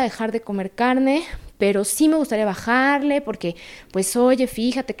no voy a dejar de comer carne, pero sí me gustaría bajarle porque, pues, oye,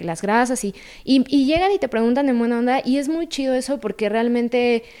 fíjate que las grasas y llegan y te preguntan en buena onda y es muy chido eso porque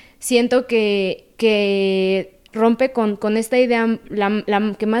realmente siento que rompe con esta idea,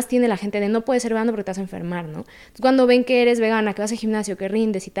 la que más tiene la gente de no puedes ser vegano porque te vas a enfermar, ¿no? Entonces, cuando ven que eres vegana, que vas al gimnasio, que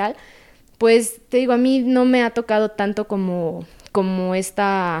rindes y tal, pues te digo, a mí no me ha tocado tanto como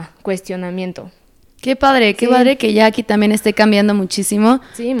cuestionamiento. Qué padre que ya aquí también esté cambiando muchísimo,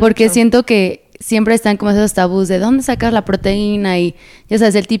 Sí, porque mucho. siento que siempre están como esos tabús de dónde sacas la proteína y ya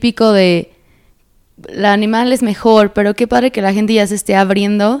sabes, el típico de el animal es mejor, pero qué padre que la gente ya se esté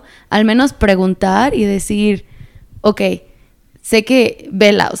abriendo, al menos preguntar y decir, ok, sé que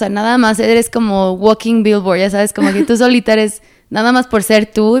vela, o sea, nada más eres como walking billboard, ya sabes, como que tú solita eres, nada más por ser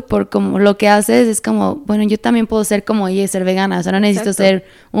tú y por como lo que haces, es como, bueno, yo también puedo ser como ella y ser vegana, o sea, no necesito Exacto. ser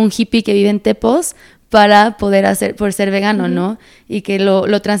un hippie que vive en Tepos para poder por ser vegano, ¿no? Y que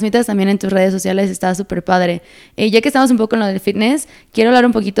lo transmitas también en tus redes sociales, está súper padre. Ya que estamos un poco en lo del fitness, quiero hablar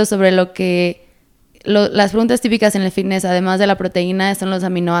un poquito sobre las preguntas típicas en el fitness, además de la proteína, son los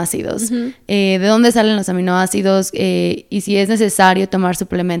aminoácidos. ¿De dónde salen los aminoácidos? Y si es necesario tomar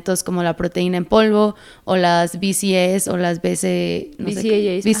suplementos como la proteína en polvo o las BCAAs o las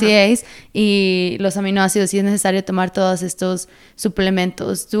BCAAs y los aminoácidos, si es necesario tomar todos estos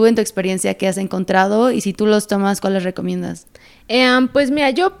suplementos. Tú, en tu experiencia, ¿qué has encontrado? Y si tú los tomas, ¿cuáles recomiendas? Pues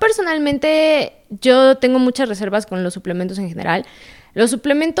mira, yo personalmente, yo tengo muchas reservas con los suplementos en general. Los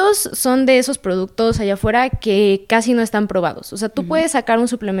suplementos son de esos productos allá afuera que casi no están probados. O sea, tú puedes sacar un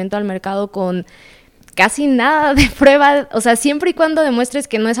suplemento al mercado con casi nada de prueba. O sea, siempre y cuando demuestres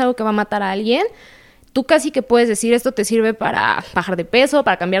que no es algo que va a matar a alguien, tú casi que puedes decir esto te sirve para bajar de peso,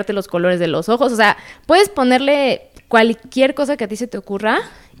 para cambiarte los colores de los ojos. O sea, puedes ponerle cualquier cosa que a ti se te ocurra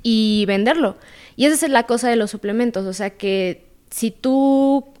y venderlo. Y esa es la cosa de los suplementos. O sea, que si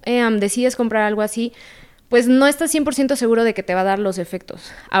tú decides comprar algo así, pues no estás 100% seguro de que te va a dar los efectos.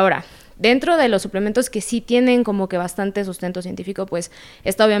 Ahora, dentro de los suplementos que sí tienen como que bastante sustento científico, pues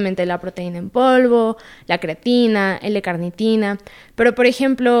está obviamente la proteína en polvo, la creatina, L-carnitina. Pero, por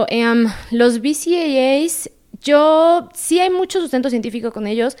ejemplo, los BCAAs, sí hay mucho sustento científico con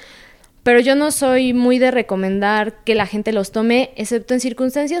ellos, pero yo no soy muy de recomendar que la gente los tome, excepto en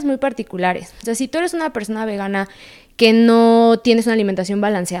circunstancias muy particulares. O sea, si tú eres una persona vegana que no tienes una alimentación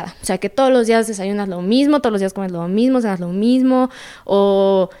balanceada, o sea, que todos los días desayunas lo mismo, todos los días comes lo mismo, cenas lo mismo,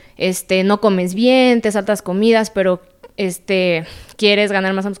 o no comes bien, te saltas comidas, pero quieres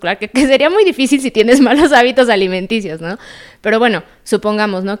ganar masa muscular, que sería muy difícil si tienes malos hábitos alimenticios, ¿no? Pero bueno,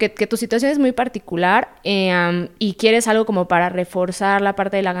 supongamos, ¿no? Que tu situación es muy particular y quieres algo como para reforzar la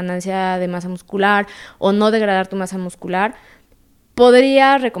parte de la ganancia de masa muscular o no degradar tu masa muscular,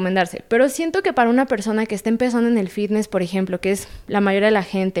 podría recomendarse, pero siento que para una persona que está empezando en el fitness, por ejemplo, que es la mayoría de la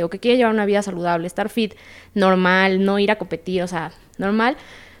gente, o que quiere llevar una vida saludable, estar fit normal, no ir a competir, o sea, normal,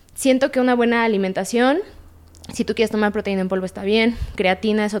 siento que una buena alimentación, si tú quieres tomar proteína en polvo está bien,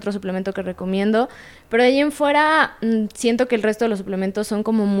 creatina es otro suplemento que recomiendo, pero de ahí en fuera siento que el resto de los suplementos son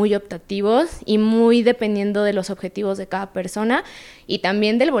como muy optativos y muy dependiendo de los objetivos de cada persona y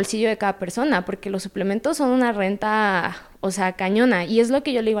también del bolsillo de cada persona, porque los suplementos son una renta, o sea, cañona, y es lo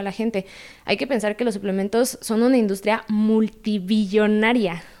que yo le digo a la gente, hay que pensar que los suplementos son una industria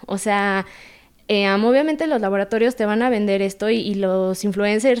multibillonaria, o sea, obviamente los laboratorios te van a vender esto y los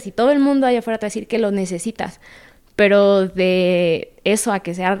influencers y todo el mundo allá afuera te va a decir que lo necesitas, pero de eso a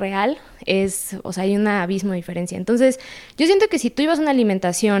que sea real o sea, hay un abismo de diferencia. Entonces, yo siento que si tú llevas una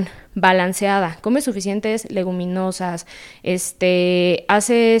alimentación balanceada, comes suficientes leguminosas,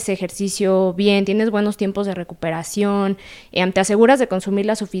 haces ejercicio bien, tienes buenos tiempos de recuperación, te aseguras de consumir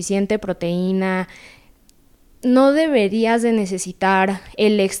la suficiente proteína, no deberías de necesitar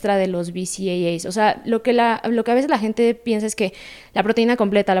el extra de los BCAAs. O sea, lo que a veces la gente piensa es que la proteína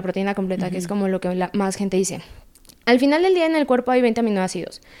completa, que es como lo que más gente dice. Al final del día en el cuerpo hay 20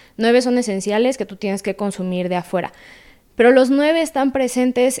 aminoácidos. 9 son esenciales que tú tienes que consumir de afuera. Pero los 9 están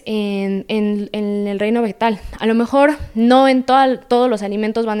presentes en el reino vegetal. A lo mejor no en todos los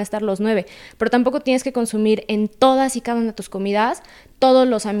alimentos van a estar los 9, pero tampoco tienes que consumir en todas y cada una de tus comidas todos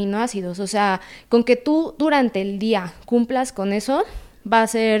los aminoácidos. O sea, con que tú durante el día cumplas con eso, va a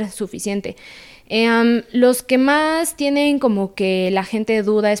ser suficiente. Los que más tienen como que la gente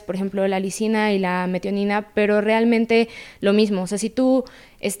duda es, por ejemplo, la lisina y la metionina, pero realmente lo mismo. O sea, si tú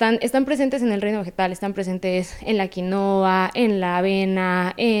están presentes en el reino vegetal, están presentes en la quinoa, en la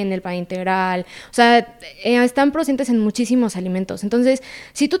avena, en el pan integral. O sea, están presentes en muchísimos alimentos. Entonces,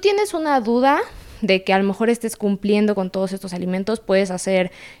 si tú tienes una duda de que a lo mejor estés cumpliendo con todos estos alimentos, puedes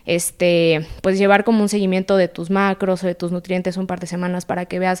hacer, pues llevar como un seguimiento de tus macros o de tus nutrientes un par de semanas para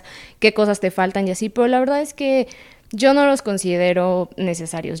que veas qué cosas te faltan y así, pero la verdad es que yo no los considero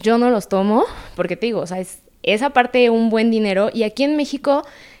necesarios, yo no los tomo, porque te digo, o sea, es aparte un buen dinero y aquí en México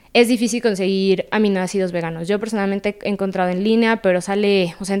es difícil conseguir aminoácidos veganos. Yo personalmente he encontrado en línea, pero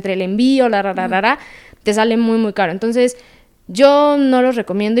sale, o sea, entre el envío, te sale muy, muy caro. Entonces, Yo no los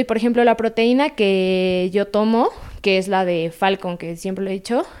recomiendo y, por ejemplo, la proteína que yo tomo, que es la de Falcon, que siempre lo he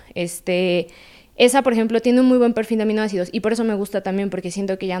dicho, esa, por ejemplo, tiene un muy buen perfil de aminoácidos y por eso me gusta también, porque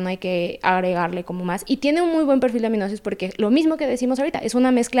siento que ya no hay que agregarle como más. Y tiene un muy buen perfil de aminoácidos porque lo mismo que decimos ahorita, es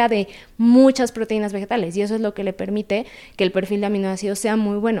una mezcla de muchas proteínas vegetales y eso es lo que le permite que el perfil de aminoácidos sea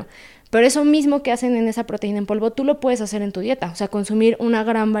muy bueno. Pero eso mismo que hacen en esa proteína en polvo, tú lo puedes hacer en tu dieta. O sea, consumir una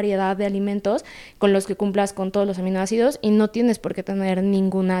gran variedad de alimentos con los que cumplas con todos los aminoácidos y no tienes por qué tener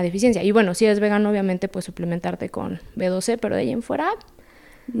ninguna deficiencia. Y bueno, si eres vegano, obviamente, pues suplementarte con B12, pero de ahí en fuera...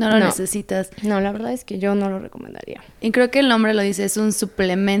 No lo necesitas. No, la verdad es que yo no lo recomendaría. Y creo que el nombre lo dice, es un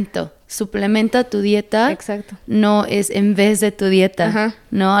suplemento. Suplementa tu dieta. Exacto. No es en vez de tu dieta. Ajá.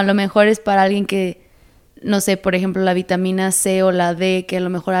 No, a lo mejor es para alguien que, no sé, por ejemplo, la vitamina C o la D, que a lo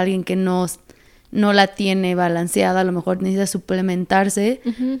mejor alguien que no la tiene balanceada, a lo mejor necesita suplementarse,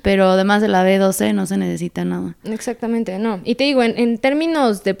 pero además de la B12 no se necesita nada. Exactamente, no. Y te digo, en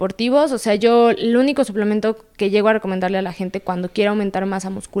términos deportivos, o sea, yo el único suplemento que llego a recomendarle a la gente cuando quiere aumentar masa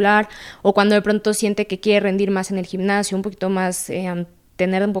muscular o cuando de pronto siente que quiere rendir más en el gimnasio, un poquito más...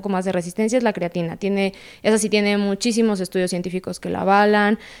 tener un poco más de resistencia es la creatina. Esa sí tiene muchísimos estudios científicos que la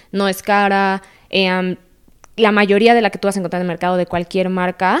avalan, no es cara, la mayoría de la que tú vas a encontrar en el mercado de cualquier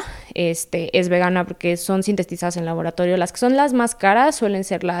marca es vegana porque son sintetizadas en laboratorio. Las que son las más caras suelen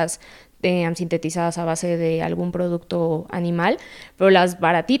ser las sintetizadas a base de algún producto animal, pero las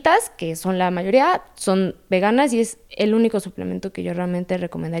baratitas, que son la mayoría, son veganas y es el único suplemento que yo realmente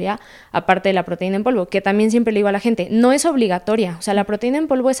recomendaría, aparte de la proteína en polvo, que también siempre le digo a la gente, no es obligatoria, o sea, la proteína en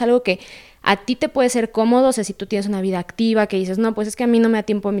polvo es algo que a ti te puede ser cómodo, o sea, si tú tienes una vida activa, que dices, no, pues es que a mí no me da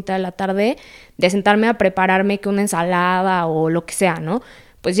tiempo a mitad de la tarde de sentarme a prepararme que una ensalada o lo que sea, ¿no?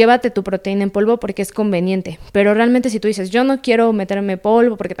 Pues llévate tu proteína en polvo porque es conveniente. Pero realmente si tú dices, yo no quiero meterme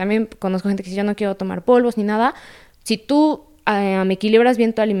polvo, porque también conozco gente que dice, yo no quiero tomar polvos ni nada, si tú me equilibras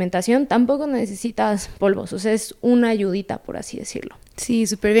bien tu alimentación, tampoco necesitas polvos. O sea, es una ayudita, por así decirlo. Sí,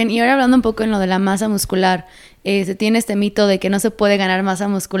 súper bien. Y ahora hablando un poco en lo de la masa muscular, se tiene este mito de que no se puede ganar masa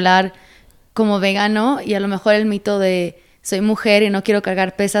muscular como vegano y a lo mejor el mito de... soy mujer y no quiero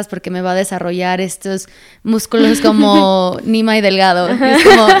cargar pesas porque me va a desarrollar estos músculos como Nima y Delgado. Es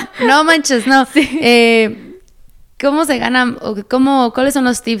como, no manches, no. Sí. ¿Cómo se gana? ¿Cuáles son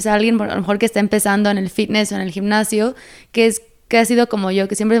los tips a alguien, a lo mejor que está empezando en el fitness o en el gimnasio, que ha sido como yo,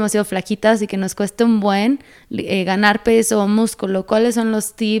 que siempre hemos sido flaquitas y que nos cuesta un buen ganar peso o músculo? ¿Cuáles son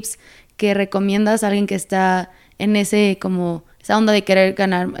los tips que recomiendas a alguien que está en esa onda de querer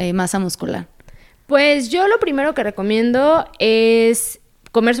ganar masa muscular? Pues yo lo primero que recomiendo es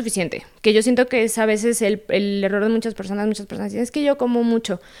comer suficiente, que yo siento que es a veces el error de muchas personas dicen, es que yo como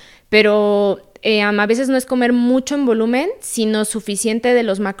mucho, pero a veces no es comer mucho en volumen, sino suficiente de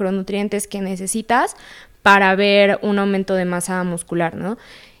los macronutrientes que necesitas para ver un aumento de masa muscular, ¿no?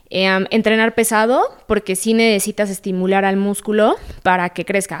 Entrenar pesado, porque sí necesitas estimular al músculo para que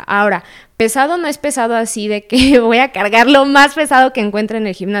crezca. Ahora, pesado no es pesado así de que voy a cargar lo más pesado que encuentre en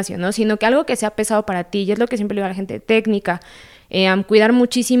el gimnasio, ¿no? Sino que algo que sea pesado para ti, y es lo que siempre le digo a la gente, técnica, cuidar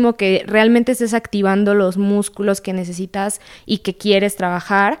muchísimo que realmente estés activando los músculos que necesitas y que quieres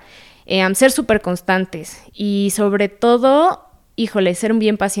trabajar, ser súper constantes y sobre todo... híjole, ser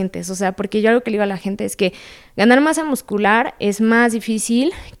bien pacientes, o sea, porque yo algo que le digo a la gente es que ganar masa muscular es más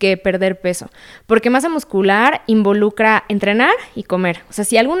difícil que perder peso, porque masa muscular involucra entrenar y comer, o sea,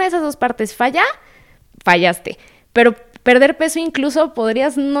 si alguna de esas dos partes falla, fallaste, pero perder peso incluso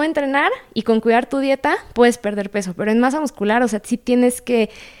podrías no entrenar y con cuidar tu dieta puedes perder peso, pero en masa muscular, o sea, sí tienes que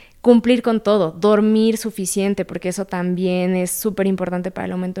cumplir con todo, dormir suficiente, porque eso también es súper importante para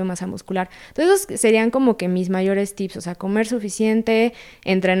el aumento de masa muscular. Entonces, esos serían como que mis mayores tips, o sea, comer suficiente,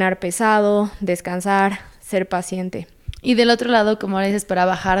 entrenar pesado, descansar, ser paciente. Y del otro lado, como dices, para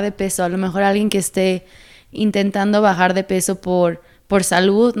bajar de peso, a lo mejor alguien que esté intentando bajar de peso por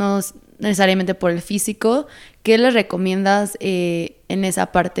salud, no necesariamente por el físico, ¿qué le recomiendas en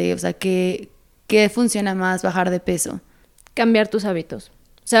esa parte? O sea, ¿qué funciona más bajar de peso? Cambiar tus hábitos.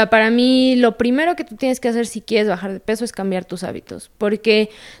 O sea, para mí lo primero que tú tienes que hacer si quieres bajar de peso es cambiar tus hábitos, porque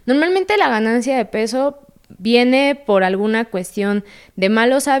normalmente la ganancia de peso viene por alguna cuestión de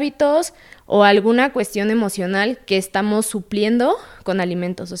malos hábitos o alguna cuestión emocional que estamos supliendo con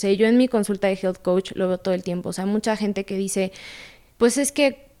alimentos. O sea, yo en mi consulta de health coach lo veo todo el tiempo. O sea, mucha gente que dice, pues es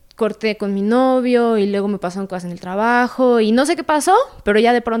que corté con mi novio y luego me pasaron cosas en el trabajo y no sé qué pasó, pero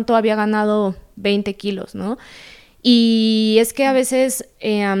ya de pronto había ganado 20 kilos, ¿no? Y es que a veces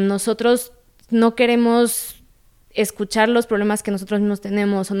nosotros no queremos escuchar los problemas que nosotros mismos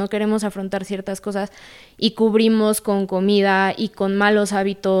tenemos o no queremos afrontar ciertas cosas y cubrimos con comida y con malos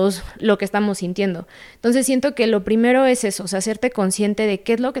hábitos lo que estamos sintiendo. Entonces siento que lo primero es eso, o sea, hacerte consciente de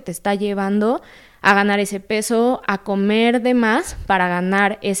qué es lo que te está llevando a ganar ese peso, a comer de más para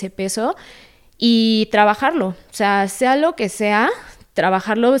ganar ese peso y trabajarlo, o sea lo que sea,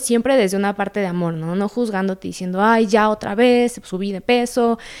 trabajarlo siempre desde una parte de amor, ¿no? No juzgándote diciendo, ay, ya otra vez subí de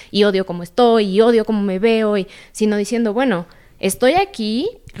peso y odio cómo estoy y odio cómo me veo, sino diciendo, bueno, estoy aquí,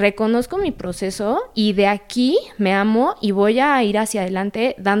 reconozco mi proceso y de aquí me amo y voy a ir hacia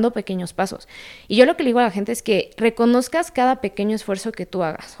adelante dando pequeños pasos. Y yo lo que le digo a la gente es que reconozcas cada pequeño esfuerzo que tú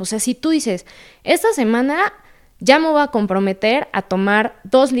hagas. O sea, si tú dices, esta semana ya me voy a comprometer a tomar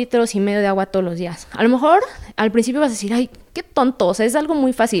 2,5 litros de agua todos los días. A lo mejor al principio vas a decir, ay, qué tonto, o sea, es algo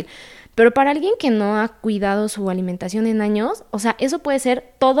muy fácil. Pero para alguien que no ha cuidado su alimentación en años, o sea, eso puede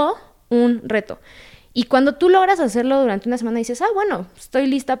ser todo un reto. Y cuando tú logras hacerlo durante una semana dices, bueno, estoy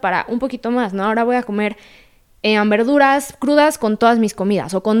lista para un poquito más, ¿no? Ahora voy a comer verduras crudas con todas mis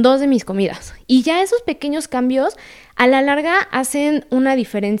comidas o con 2 de mis comidas. Y ya esos pequeños cambios a la larga hacen una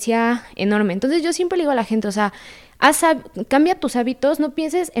diferencia enorme. Entonces yo siempre le digo a la gente, o sea, cambia tus hábitos, no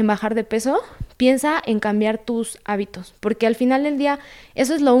pienses en bajar de peso, piensa en cambiar tus hábitos, porque al final del día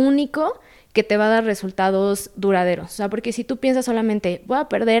eso es lo único que te va a dar resultados duraderos. O sea, porque si tú piensas solamente, voy a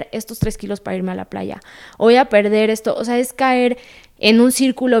perder estos 3 kilos para irme a la playa, o voy a perder esto, o sea, es caer en un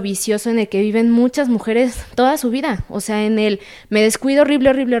círculo vicioso en el que viven muchas mujeres toda su vida. O sea, en el me descuido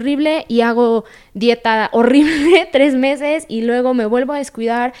horrible y hago dieta horrible 3 meses y luego me vuelvo a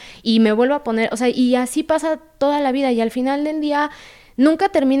descuidar y me vuelvo a poner, o sea, y así pasa toda la vida y al final del día nunca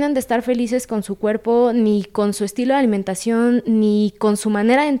terminan de estar felices con su cuerpo, ni con su estilo de alimentación, ni con su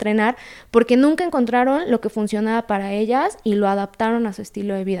manera de entrenar, porque nunca encontraron lo que funcionaba para ellas y lo adaptaron a su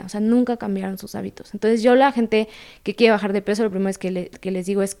estilo de vida. O sea, nunca cambiaron sus hábitos. Entonces yo la gente que quiere bajar de peso, lo primero es que les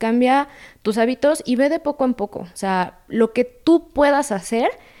digo es cambia tus hábitos y ve de poco en poco. O sea, lo que tú puedas hacer,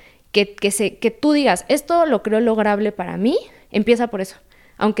 que tú digas, esto lo creo lograble para mí, empieza por eso.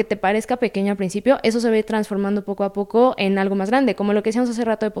 Aunque te parezca pequeño al principio, eso se ve transformando poco a poco en algo más grande, como lo que decíamos hace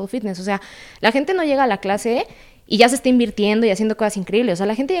rato de Pole Fitness. O sea, la gente no llega a la clase y ya se está invirtiendo y haciendo cosas increíbles. O sea,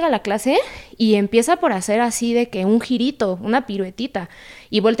 la gente llega a la clase y empieza por hacer así de que un girito, una piruetita.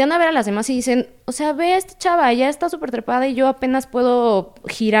 Y voltean a ver a las demás y dicen, o sea, ve a esta chava, ya está súper trepada y yo apenas puedo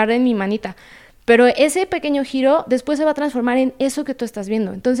girar en mi manita. Pero ese pequeño giro después se va a transformar en eso que tú estás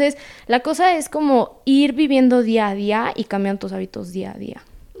viendo. Entonces, la cosa es como ir viviendo día a día y cambiando tus hábitos día a día.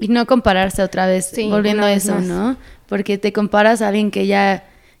 Y no compararse otra vez, sí, volviendo a eso, más, ¿no? Porque te comparas a alguien que ya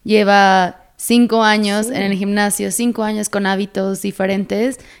lleva 5 años en el gimnasio, 5 años con hábitos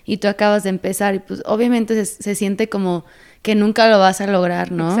diferentes y tú acabas de empezar y pues obviamente se siente como que nunca lo vas a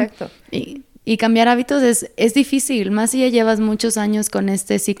lograr, ¿no? Exacto. Y cambiar hábitos es difícil, más si ya llevas muchos años con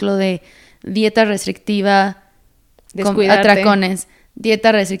este ciclo de dieta restrictiva, con atracones,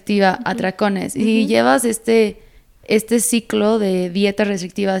 dieta restrictiva, atracones, y llevas este ciclo de dieta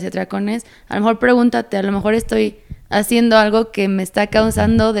restrictiva hacia atracones, a lo mejor pregúntate, a lo mejor estoy haciendo algo que me está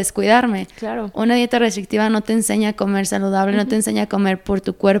causando descuidarme. Claro. Una dieta restrictiva no te enseña a comer saludable, no te enseña a comer por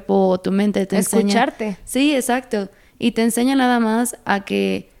tu cuerpo o tu mente, te enseña... Escucharte. Sí, exacto. Y te enseña nada más a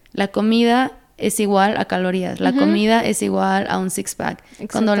que la comida es igual a calorías, la comida es igual a un six-pack.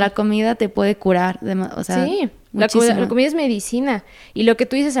 Cuando la comida te puede curar, o sea... Sí. La comida es medicina. Y lo que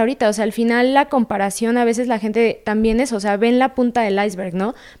tú dices ahorita, o sea, al final la comparación a veces la gente también es, o sea, ven la punta del iceberg,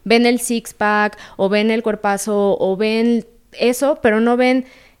 ¿no? Ven el six-pack o ven el cuerpazo o ven eso, pero no ven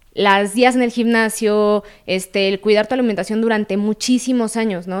las días en el gimnasio, el cuidar tu alimentación durante muchísimos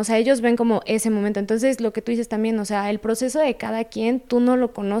años, ¿no? O sea, ellos ven como ese momento. Entonces, lo que tú dices también, o sea, el proceso de cada quien, tú no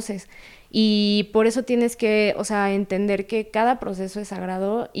lo conoces. Y por eso tienes que, o sea, entender que cada proceso es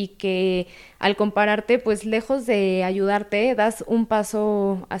sagrado y que al compararte, pues lejos de ayudarte, das un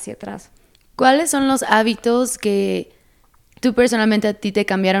paso hacia atrás. ¿Cuáles son los hábitos que tú personalmente a ti te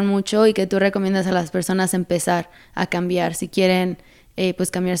cambiaron mucho y que tú recomiendas a las personas empezar a cambiar si quieren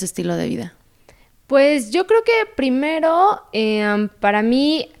pues cambiar su estilo de vida? Pues yo creo que primero, para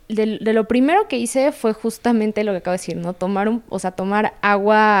mí, de lo primero que hice fue justamente lo que acabo de decir, ¿no? Tomar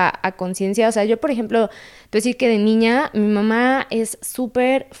agua a conciencia. O sea, yo, por ejemplo, te voy a decir que de niña, mi mamá es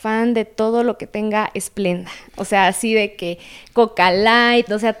súper fan de todo lo que tenga Splenda. O sea, así de que Coca Light,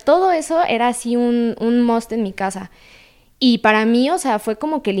 o sea, todo eso era así un must en mi casa. Y para mí, o sea, fue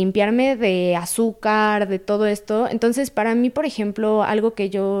como que limpiarme de azúcar, de todo esto. Entonces, para mí, por ejemplo, algo que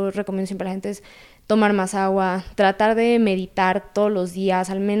yo recomiendo siempre a la gente es tomar más agua, tratar de meditar todos los días,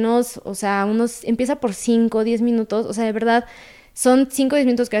 al menos, o sea, empieza por 5 o 10 minutos, o sea, de verdad, son 5 o 10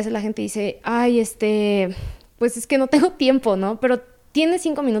 minutos que a veces la gente dice, ay, pues es que no tengo tiempo, ¿no? Pero tienes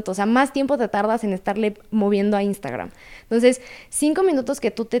 5 minutos, o sea, más tiempo te tardas en estarle moviendo a Instagram. Entonces, 5 minutos que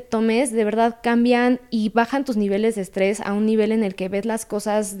tú te tomes, de verdad cambian y bajan tus niveles de estrés a un nivel en el que ves las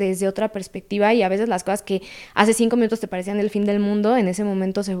cosas desde otra perspectiva y a veces las cosas que hace 5 minutos te parecían el fin del mundo, en ese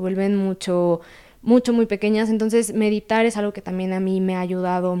momento se vuelven muy pequeñas. Entonces, meditar es algo que también a mí me ha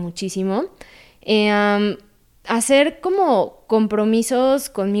ayudado muchísimo. Hacer como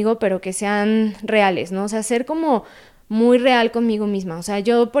compromisos conmigo, pero que sean reales, ¿no? O sea, ser como muy real conmigo misma. O sea,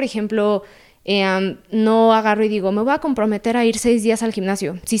 yo, por ejemplo, no agarro y digo, me voy a comprometer a ir 6 días al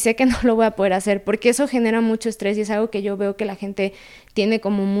gimnasio. Si sé que no lo voy a poder hacer, porque eso genera mucho estrés y es algo que yo veo que la gente tiene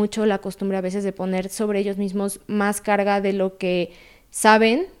como mucho la costumbre a veces de poner sobre ellos mismos más carga de lo que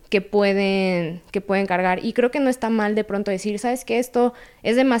saben que pueden cargar. Y creo que no está mal de pronto decir, ¿sabes qué? Esto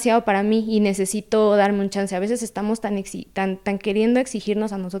es demasiado para mí y necesito darme un chance. A veces estamos tan queriendo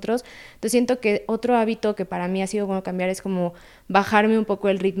exigirnos a nosotros. Entonces siento que otro hábito que para mí ha sido bueno cambiar es como bajarme un poco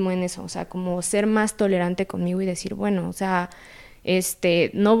el ritmo en eso. O sea, como ser más tolerante conmigo y decir, bueno, o sea,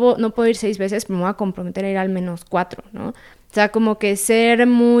 no puedo ir 6 veces, pero me voy a comprometer a ir al menos 4, ¿no? O sea, como que ser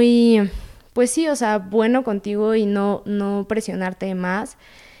muy, pues sí, o sea, bueno contigo y no presionarte más.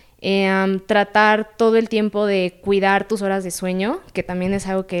 Tratar todo el tiempo de cuidar tus horas de sueño, que también es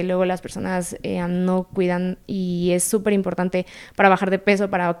algo que luego las personas no cuidan y es súper importante para bajar de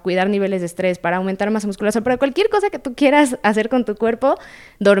peso, para cuidar niveles de estrés, para aumentar masa muscular, o sea, para cualquier cosa que tú quieras hacer con tu cuerpo,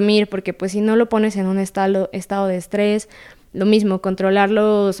 dormir, porque pues si no lo pones en un estado de estrés. Lo mismo, controlar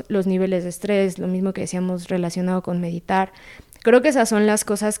los niveles de estrés, lo mismo que decíamos relacionado con meditar. Creo que esas son las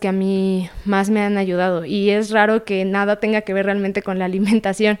cosas que a mí más me han ayudado y es raro que nada tenga que ver realmente con la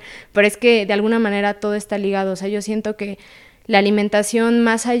alimentación, pero es que de alguna manera todo está ligado. O sea, yo siento que la alimentación,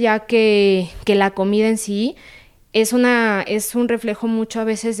 más allá que la comida en sí, es un reflejo mucho a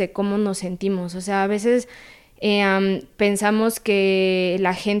veces de cómo nos sentimos. O sea, a veces pensamos que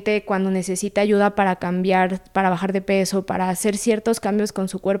la gente cuando necesita ayuda para cambiar, para bajar de peso, para hacer ciertos cambios con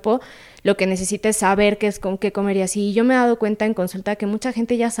su cuerpo, lo que necesita es saber qué comer y así. Y yo me he dado cuenta en consulta que mucha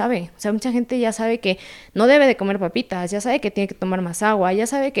gente ya sabe, o sea, mucha gente ya sabe que no debe de comer papitas, ya sabe que tiene que tomar más agua, ya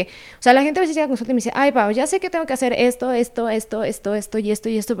sabe que, o sea, la gente a veces llega a consulta y me dice, ay, Pau, ya sé que tengo que hacer esto y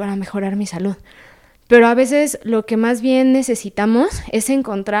esto para mejorar mi salud. Pero a veces lo que más bien necesitamos es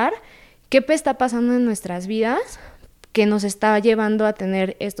encontrar qué está pasando en nuestras vidas que nos está llevando a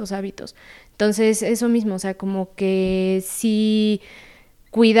tener estos hábitos. Entonces, eso mismo, o sea, como que sí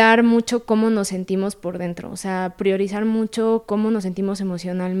cuidar mucho cómo nos sentimos por dentro, o sea, priorizar mucho cómo nos sentimos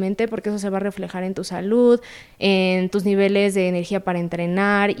emocionalmente, porque eso se va a reflejar en tu salud, en tus niveles de energía para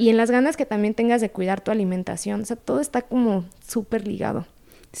entrenar y en las ganas que también tengas de cuidar tu alimentación. O sea, todo está como súper ligado.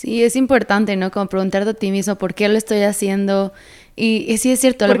 Sí, es importante, ¿no? Como preguntarte a ti mismo, ¿por qué lo estoy haciendo? Y sí es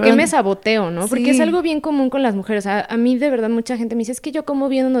cierto. ¿Por qué me saboteo, no? Sí. Porque es algo bien común con las mujeres. A mí de verdad mucha gente me dice, es que yo como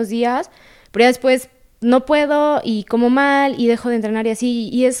bien unos días, pero ya después no puedo y como mal y dejo de entrenar y así.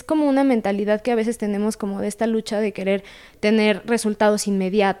 Y es como una mentalidad que a veces tenemos como de esta lucha de querer tener resultados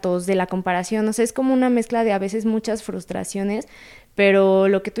inmediatos, de la comparación. O sea, es como una mezcla de a veces muchas frustraciones, pero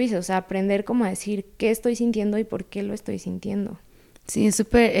lo que tú dices, o sea, aprender como a decir qué estoy sintiendo y por qué lo estoy sintiendo. Sí,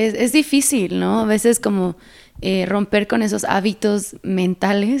 es difícil, ¿no? A veces como romper con esos hábitos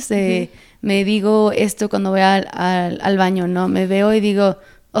mentales de me digo esto cuando voy al baño, ¿no? Me veo y digo,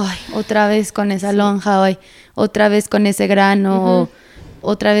 ay, otra vez con esa lonja, ay, otra vez con ese grano, o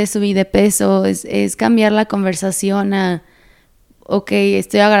otra vez subí de peso. Es cambiar la conversación a, ok,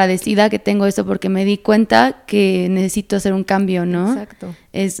 estoy agradecida que tengo esto porque me di cuenta que necesito hacer un cambio, ¿no? Exacto.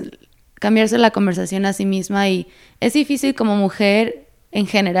 Es cambiarse la conversación a sí misma y es difícil como mujer en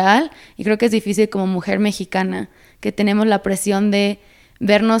general y creo que es difícil como mujer mexicana que tenemos la presión de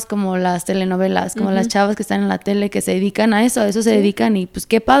vernos como las telenovelas, como las chavas que están en la tele que se dedican a eso se dedican y pues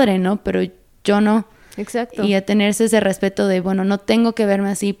qué padre, ¿no? Pero yo no. Exacto. Y a tenerse ese respeto de, bueno, no tengo que verme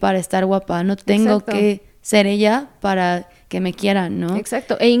así para estar guapa, no tengo que ser ella para que me quieran, ¿no?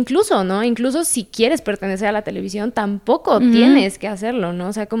 Exacto, e incluso, ¿no? Incluso si quieres pertenecer a la televisión, tampoco tienes que hacerlo, ¿no?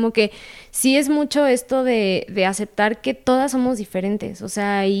 O sea, como que sí es mucho esto de aceptar que todas somos diferentes, o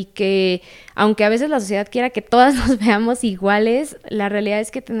sea, y que aunque a veces la sociedad quiera que todas nos veamos iguales, la realidad es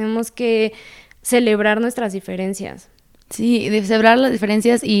que tenemos que celebrar nuestras diferencias. Sí, de celebrar las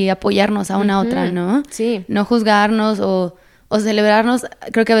diferencias y apoyarnos a una a otra, ¿no? Sí. No juzgarnos o celebrarnos.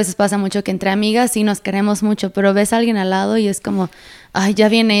 Creo que a veces pasa mucho que entre amigas sí nos queremos mucho, pero ves a alguien al lado y es como, ay, ya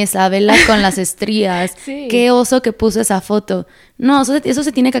viene esa, vela con las estrías, sí. Qué oso que puso esa foto. No, eso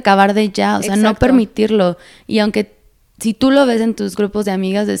se tiene que acabar de ya, o sea, no permitirlo. Y aunque si tú lo ves en tus grupos de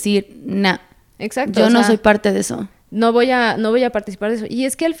amigas decir, nah, exacto, yo no soy parte de eso. no voy a participar de eso. Y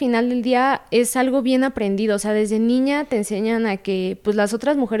es que al final del día es algo bien aprendido, o sea, desde niña te enseñan a que pues las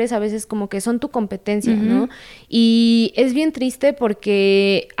otras mujeres a veces como que son tu competencia, ¿no? Y es bien triste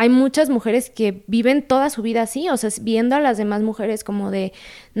porque hay muchas mujeres que viven toda su vida así, o sea, viendo a las demás mujeres como de,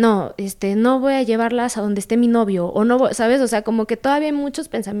 no, no voy a llevarlas a donde esté mi novio, o no voy, ¿sabes? O sea, como que todavía hay muchos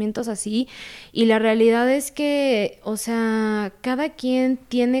pensamientos así, y la realidad es que, o sea, cada quien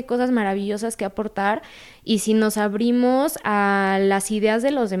tiene cosas maravillosas que aportar, y si nos abrimos a las ideas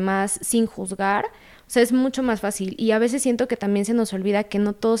de los demás sin juzgar, o sea, es mucho más fácil. Y a veces siento que también se nos olvida que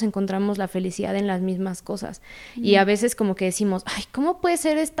no todos encontramos la felicidad en las mismas cosas. Y a veces como que decimos, ay, ¿cómo puede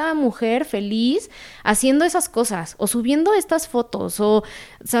ser esta mujer feliz haciendo esas cosas? O subiendo estas fotos, o,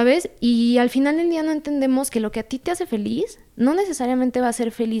 ¿sabes? Y al final del día no entendemos que lo que a ti te hace feliz no necesariamente va a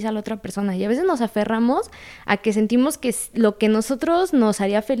ser feliz a la otra persona. Y a veces nos aferramos a que sentimos que lo que nosotros nos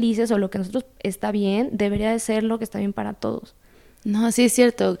haría felices o lo que nosotros está bien, debería de ser lo que está bien para todos. No, sí es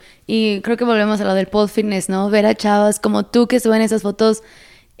cierto. Y creo que volvemos a lo del pole fitness, ¿no? Ver a chavas como tú que suben esas fotos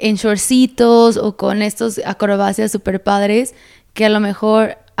en shortcitos o con estos acrobacias súper padres, que a lo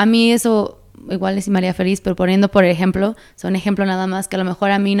mejor a mí eso igual sí me haría feliz, pero poniendo por ejemplo, son ejemplo nada más, que a lo mejor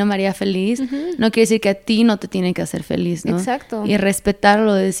a mí no me haría feliz, no quiere decir que a ti no te tiene que hacer feliz, ¿no? Exacto. Y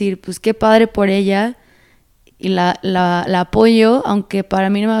respetarlo, decir, pues qué padre por ella, y la apoyo, aunque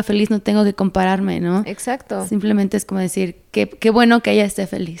para mí no me va feliz, no tengo que compararme, ¿no? Exacto. Simplemente es como decir, qué bueno que ella esté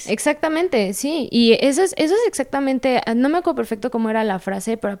feliz. Exactamente, sí. Y eso es exactamente, no me acuerdo perfecto cómo era la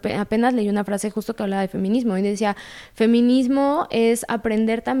frase, pero apenas leí una frase justo que hablaba de feminismo. Y decía, feminismo es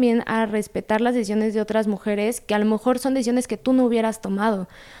aprender también a respetar las decisiones de otras mujeres, que a lo mejor son decisiones que tú no hubieras tomado.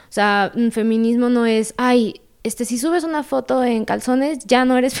 O sea, feminismo no es, ay, si subes una foto en calzones, ya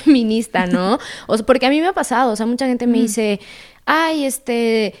no eres feminista, ¿no? O sea, porque a mí me ha pasado, o sea, mucha gente me dice, ay,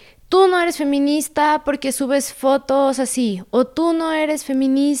 tú no eres feminista porque subes fotos así, o tú no eres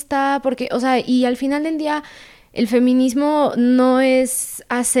feminista porque, o sea, y al final del día, el feminismo no es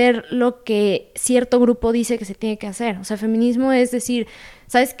hacer lo que cierto grupo dice que se tiene que hacer. O sea, feminismo es decir,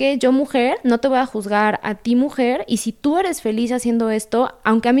 ¿sabes qué? Yo, mujer, no te voy a juzgar a ti, mujer, y si tú eres feliz haciendo esto,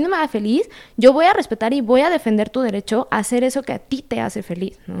 aunque a mí no me haga feliz, yo voy a respetar y voy a defender tu derecho a hacer eso que a ti te hace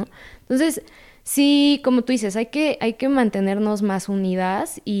feliz, ¿no? Entonces, sí, como tú dices, hay que mantenernos más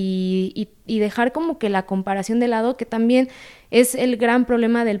unidas y dejar como que la comparación de lado, que también es el gran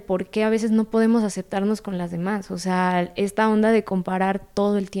problema del por qué a veces no podemos aceptarnos con las demás. O sea, esta onda de comparar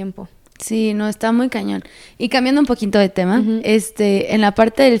todo el tiempo. Sí, no, está muy cañón. Y cambiando un poquito de tema, en la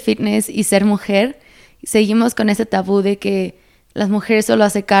parte del fitness y ser mujer, seguimos con ese tabú de que las mujeres solo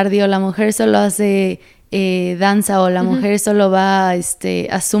hace cardio, la mujer solo hace danza, o la mujer solo va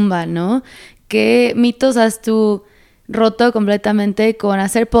a zumba, ¿no? ¿Qué mitos has tú roto completamente con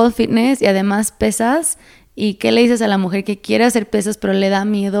hacer pole fitness y además pesas? ¿Y qué le dices a la mujer que quiere hacer pesas pero le da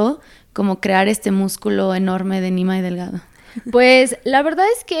miedo como crear este músculo enorme de Nima y delgado? Pues la verdad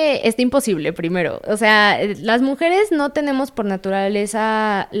es que está imposible, primero. O sea, las mujeres no tenemos por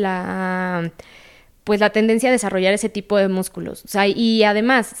naturaleza la tendencia a desarrollar ese tipo de músculos. O sea, y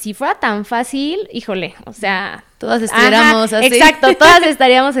además, si fuera tan fácil, híjole, o sea, todas estuviéramos así. Exacto, todas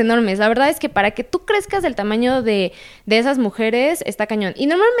estaríamos enormes. La verdad es que para que tú crezcas del tamaño de esas mujeres, está cañón. Y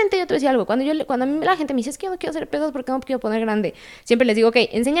normalmente yo te decía algo, cuando a mí la gente me dice, es que yo no quiero hacer pesas porque no me quiero poner grande, siempre les digo, ok,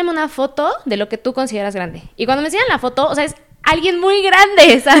 enséñame una foto de lo que tú consideras grande. Y cuando me enseñan la foto, o sea, es alguien muy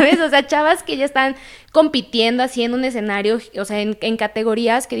grande, ¿sabes? O sea, chavas que ya están compitiendo así en un escenario, o sea, en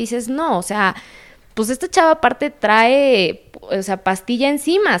categorías que dices, no, o sea, pues esta chava aparte trae, o sea, pastilla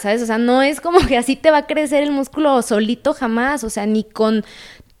encima, ¿sabes? O sea, no es como que así te va a crecer el músculo solito jamás, o sea, ni con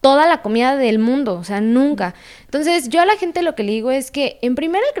toda la comida del mundo, o sea, nunca. Entonces, yo a la gente lo que le digo es que, en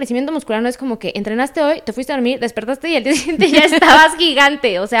primer, el crecimiento muscular no es como que entrenaste hoy, te fuiste a dormir, despertaste y al día siguiente ya estabas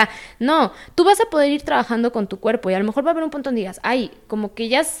gigante, o sea, no, tú vas a poder ir trabajando con tu cuerpo y a lo mejor va a haber un punto donde digas, ay, como que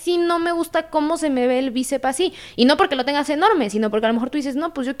ya sí no me gusta cómo se me ve el bíceps así, y no porque lo tengas enorme, sino porque a lo mejor tú dices,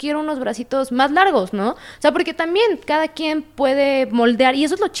 no, pues yo quiero unos bracitos más largos, ¿no? O sea, porque también cada quien puede moldear, y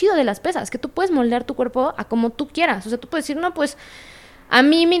eso es lo chido de las pesas, que tú puedes moldear tu cuerpo a como tú quieras, o sea, tú puedes decir, no, pues a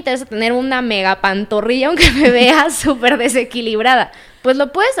mí me interesa tener una mega pantorrilla aunque me vea súper desequilibrada. Pues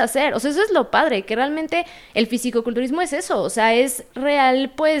lo puedes hacer, o sea, eso es lo padre, que realmente el fisicoculturismo es eso, o sea, es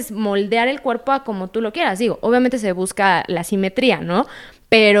real, pues, moldear el cuerpo a como tú lo quieras. Digo, obviamente se busca la simetría, ¿no?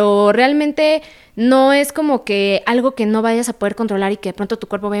 pero realmente no es como que algo que no vayas a poder controlar y que de pronto tu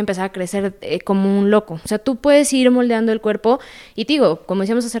cuerpo vaya a empezar a crecer como un loco. O sea, tú puedes ir moldeando el cuerpo y te digo, como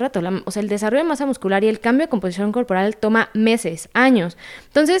decíamos hace rato, el desarrollo de masa muscular y el cambio de composición corporal toma meses, años.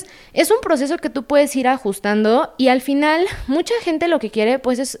 Entonces, es un proceso que tú puedes ir ajustando y al final mucha gente lo que quiere,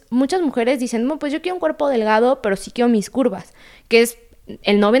 pues es, muchas mujeres dicen, no, pues yo quiero un cuerpo delgado, pero sí quiero mis curvas, que es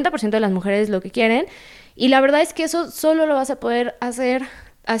el 90% de las mujeres lo que quieren. Y la verdad es que eso solo lo vas a poder hacer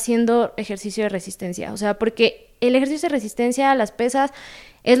haciendo ejercicio de resistencia. O sea, porque el ejercicio de resistencia, las pesas,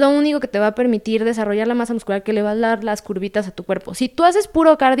 es lo único que te va a permitir desarrollar la masa muscular que le va a dar las curvitas a tu cuerpo. Si tú haces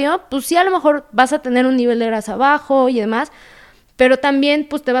puro cardio, pues sí, a lo mejor vas a tener un nivel de grasa bajo y demás, pero también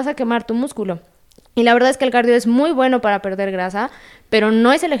pues te vas a quemar tu músculo. Y la verdad es que el cardio es muy bueno para perder grasa, pero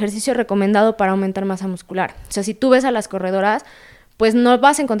no es el ejercicio recomendado para aumentar masa muscular. O sea, si tú ves a las corredoras, pues no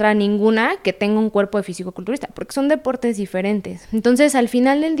vas a encontrar ninguna que tenga un cuerpo de fisicoculturista, porque son deportes diferentes. Entonces, al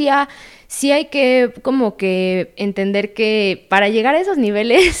final del día, sí hay que como que entender que para llegar a esos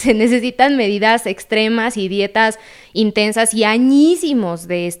niveles se necesitan medidas extremas y dietas intensas y añísimos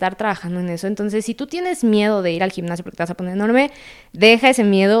de estar trabajando en eso. Entonces, si tú tienes miedo de ir al gimnasio porque te vas a poner enorme, deja ese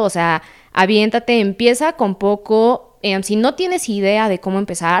miedo, o sea, aviéntate, empieza con poco. Si no tienes idea de cómo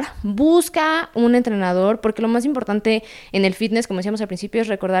empezar, busca un entrenador, porque lo más importante en el fitness, como decíamos al principio, es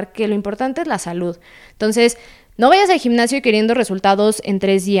recordar que lo importante es la salud. Entonces, no vayas al gimnasio queriendo resultados en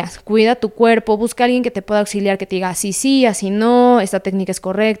 3 días. Cuida tu cuerpo, busca a alguien que te pueda auxiliar, que te diga así sí, así no, esta técnica es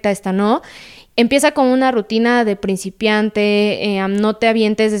correcta, esta no. Empieza con una rutina de principiante, no te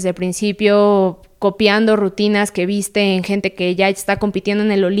avientes desde el principio copiando rutinas que viste en gente que ya está compitiendo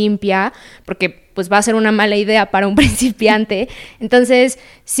en el Olimpia, porque pues va a ser una mala idea para un principiante. Entonces,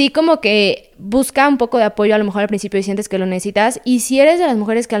 sí, como que busca un poco de apoyo a lo mejor al principio y sientes que lo necesitas. Y si eres de las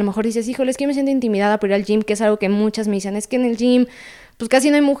mujeres que a lo mejor dices, híjole, es que me siento intimidada por ir al gym, que es algo que muchas me dicen, es que en el gym pues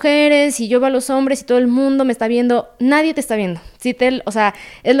casi no hay mujeres y yo veo a los hombres y todo el mundo me está viendo. Nadie te está viendo. O sea,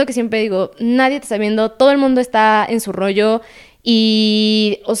 es lo que siempre digo, nadie te está viendo, todo el mundo está en su rollo.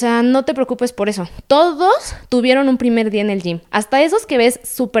 Y, o sea, no te preocupes por eso. Todos tuvieron un primer día en el gym. Hasta esos que ves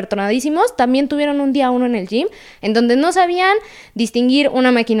súper tronadísimos, también tuvieron un día uno en el gym, en donde no sabían distinguir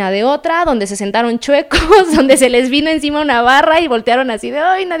una máquina de otra, donde se sentaron chuecos, donde se les vino encima una barra y voltearon así de,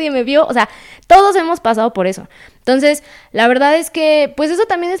 ¡ay, nadie me vio! O sea, todos hemos pasado por eso. Entonces, la verdad es que, pues eso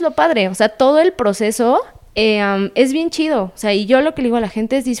también es lo padre. O sea, todo el proceso es bien chido, o sea, y yo lo que le digo a la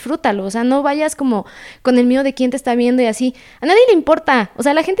gente es disfrútalo, o sea, no vayas como con el miedo de quién te está viendo y así, a nadie le importa, o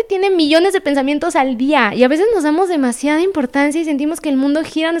sea, la gente tiene millones de pensamientos al día y a veces nos damos demasiada importancia y sentimos que el mundo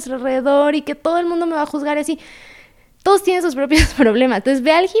gira a nuestro alrededor y que todo el mundo me va a juzgar y así. Todos tienen sus propios problemas, entonces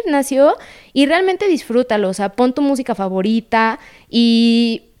ve al gimnasio y realmente disfrútalo, o sea, pon tu música favorita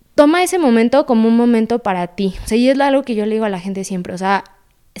y toma ese momento como un momento para ti, o sea, y es algo que yo le digo a la gente siempre, o sea,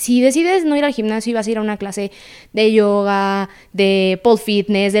 si decides no ir al gimnasio y vas a ir a una clase de yoga, de pole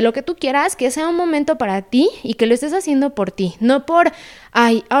fitness, de lo que tú quieras, que sea un momento para ti y que lo estés haciendo por ti, no por,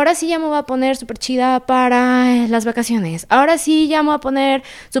 ay, ahora sí ya me voy a poner súper chida para las vacaciones, ahora sí ya me voy a poner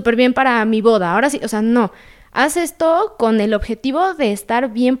súper bien para mi boda, ahora sí, o sea, no. Haz esto con el objetivo de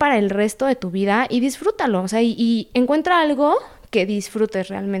estar bien para el resto de tu vida y disfrútalo, o sea, y encuentra algo que disfrutes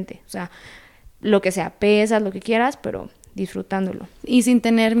realmente, o sea, lo que sea, pesas, lo que quieras, pero disfrutándolo. Y sin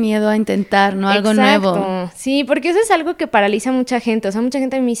tener miedo a intentar, ¿no? Algo Exacto. nuevo. Sí, porque eso es algo que paraliza a mucha gente. O sea, mucha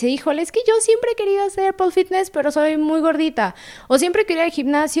gente me dice, híjole, es que yo siempre he querido hacer pole fitness, pero soy muy gordita. O siempre quería ir al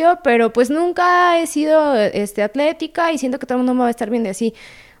gimnasio, pero pues nunca he sido atlética y siento que todo el mundo me va a estar viendo así.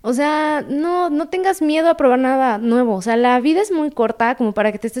 O sea, no tengas miedo a probar nada nuevo. O sea, la vida es muy corta como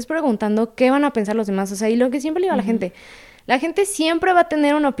para que te estés preguntando qué van a pensar los demás. O sea, y lo que siempre le digo a la gente siempre va a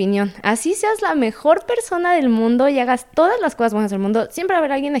tener una opinión. Así seas la mejor persona del mundo y hagas todas las cosas buenas del mundo, siempre va a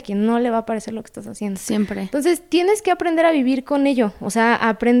haber alguien a quien no le va a parecer lo que estás haciendo. Siempre. Entonces, tienes que aprender a vivir con ello. O sea,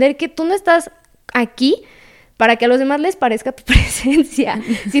 aprender que tú no estás aquí para que a los demás les parezca tu presencia,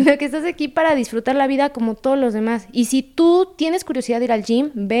 sino que estás aquí para disfrutar la vida como todos los demás. Y si tú tienes curiosidad de ir al gym,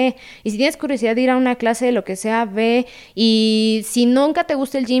 ve. Y si tienes curiosidad de ir a una clase de lo que sea, ve. Y si nunca te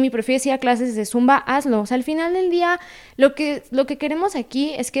gusta el gym y prefieres ir a clases de Zumba, hazlo. O sea, al final del día, lo que queremos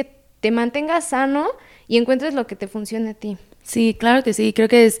aquí es que te mantengas sano y encuentres lo que te funcione a ti. Sí, claro que sí. Creo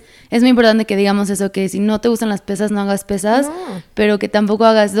que es muy importante que digamos eso, que si no te gustan las pesas, no hagas pesas, pero que tampoco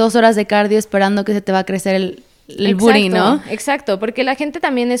hagas 2 horas de cardio esperando que se te va a crecer el booty, ¿no? Exacto, porque la gente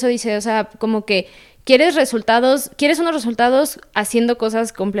también eso dice, o sea, como que quieres unos resultados haciendo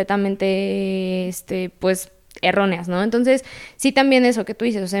cosas completamente, pues, erróneas, ¿no? Entonces, sí también eso que tú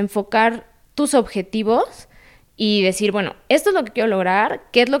dices, o sea, enfocar tus objetivos y decir, bueno, esto es lo que quiero lograr,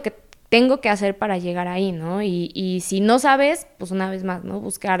 ¿qué es lo que tengo que hacer para llegar ahí, ¿no? Y si no sabes, pues una vez más, ¿no?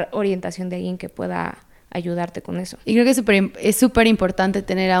 Buscar orientación de alguien que pueda ayudarte con eso. Y creo que es súper importante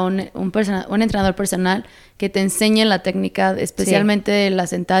tener a un entrenador personal que te enseñe la técnica, especialmente de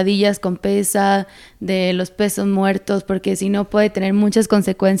las sentadillas con pesa, de los pesos muertos, porque si no puede tener muchas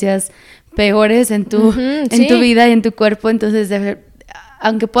consecuencias peores en tu vida y en tu cuerpo. Entonces,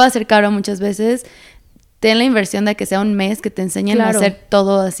 aunque pueda ser caro muchas veces, ten la inversión de que sea un mes, que te enseñen a hacer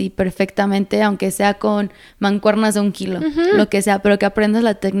todo así perfectamente, aunque sea con mancuernas de 1 kilo, lo que sea, pero que aprendas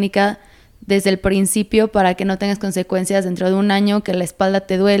la técnica desde el principio para que no tengas consecuencias dentro de 1 año, que la espalda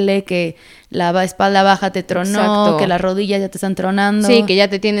te duele, que la espalda baja te tronó, que las rodillas ya te están tronando. Sí, que ya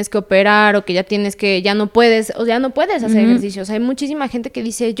te tienes que operar o que ya no puedes, o ya no puedes hacer ejercicios. Hay muchísima gente que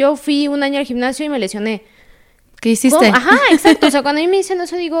dice, yo fui 1 año al gimnasio y me lesioné. ¿Qué hiciste? ¿Cómo? Ajá, exacto. O sea, cuando a mí me dicen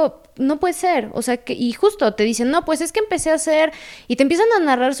eso, digo, no puede ser. O sea, y justo te dicen, no, pues es que empecé a hacer... Y te empiezan a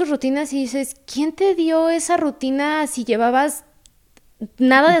narrar sus rutinas y dices, ¿quién te dio esa rutina si llevabas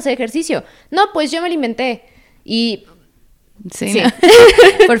nada de hacer ejercicio? No, pues yo me la inventé. Y... Sí.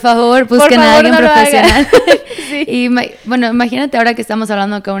 Por favor, busquen a alguien profesional. Sí. Y bueno, imagínate ahora que estamos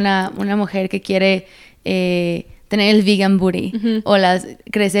hablando con una mujer que quiere... tener el vegan booty o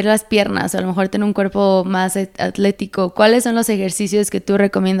crecer las piernas o a lo mejor tener un cuerpo más atlético. ¿Cuáles son los ejercicios que tú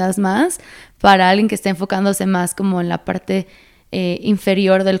recomiendas más para alguien que está enfocándose más como en la parte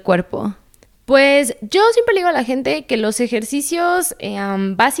inferior del cuerpo? Pues yo siempre le digo a la gente que los ejercicios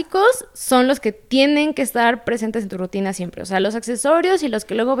básicos son los que tienen que estar presentes en tu rutina siempre. O sea, los accesorios y los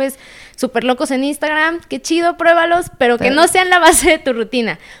que luego ves súper locos en Instagram, qué chido, pruébalos, pero que no sean la base de tu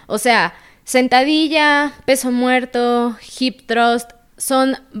rutina. O sea... Sentadilla, peso muerto, hip thrust,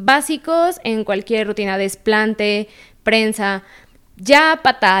 son básicos en cualquier rutina, desplante, prensa, ya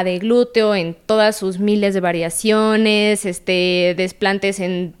patada de glúteo en todas sus miles de variaciones, desplantes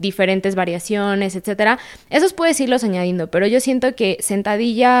en diferentes variaciones, etcétera. Esos puedes irlos añadiendo, pero yo siento que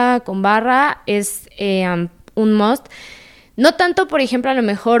sentadilla con barra es un must. No tanto, por ejemplo, a lo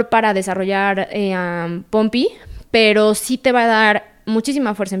mejor para desarrollar pompi, pero sí te va a dar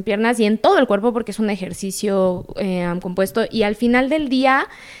muchísima fuerza en piernas y en todo el cuerpo porque es un ejercicio compuesto y al final del día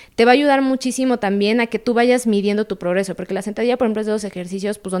te va a ayudar muchísimo también a que tú vayas midiendo tu progreso, porque la sentadilla, por ejemplo, es de los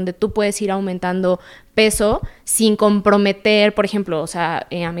ejercicios pues donde tú puedes ir aumentando peso sin comprometer, por ejemplo, o sea,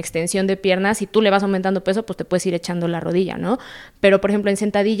 extensión de piernas. Si tú le vas aumentando peso, pues te puedes ir echando la rodilla, ¿no? Pero, por ejemplo, en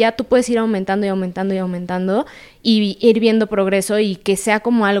sentadilla tú puedes ir aumentando y aumentando y aumentando y ir viendo progreso y que sea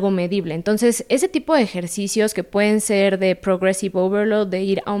como algo medible. Entonces, ese tipo de ejercicios que pueden ser de progressive overload, de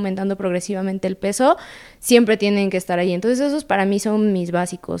ir aumentando progresivamente el peso, siempre tienen que estar ahí. Entonces, esos para mí son mis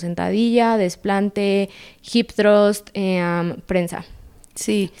básicos: sentadilla, desplante, hip thrust, prensa.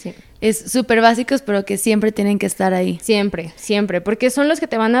 Sí. Es súper básicos, pero que siempre tienen que estar ahí. Siempre, porque son los que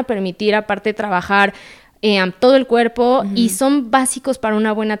te van a permitir, aparte, trabajar todo el cuerpo y son básicos para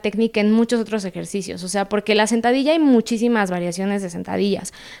una buena técnica en muchos otros ejercicios. O sea, porque la sentadilla hay muchísimas variaciones de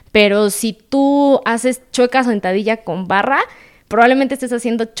sentadillas, pero si tú haces chueca sentadilla con barra, probablemente estés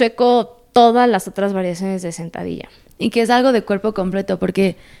haciendo chueco todas las otras variaciones de sentadilla. Y que es algo de cuerpo completo,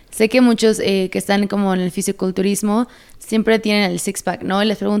 porque sé que muchos que están como en el fisiculturismo siempre tienen el six-pack, ¿no? Y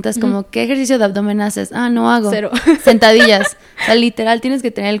les preguntas como, ¿qué ejercicio de abdomen haces? Ah, no hago. 0. Sentadillas. O sea, literal tienes que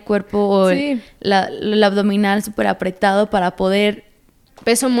tener el cuerpo o el abdominal súper apretado para poder...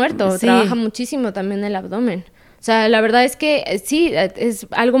 Peso muerto, trabaja muchísimo también el abdomen. O sea, la verdad es que sí, es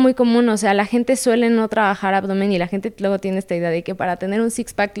algo muy común. O sea, la gente suele no trabajar abdomen y la gente luego tiene esta idea de que para tener un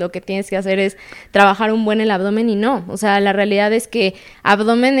six-pack lo que tienes que hacer es trabajar un buen el abdomen y no. O sea, la realidad es que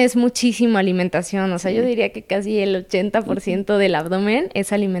abdomen es muchísimo alimentación. O sea, yo diría que casi el 80% del abdomen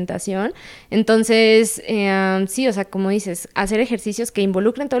es alimentación. Entonces, sí, o sea, como dices, hacer ejercicios que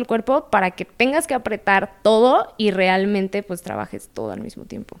involucren todo el cuerpo para que tengas que apretar todo y realmente pues trabajes todo al mismo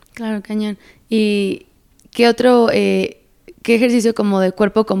tiempo. Claro, cañón. Y... ¿qué ejercicio como de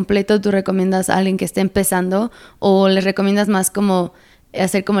cuerpo completo tú recomiendas a alguien que esté empezando? ¿O le recomiendas más como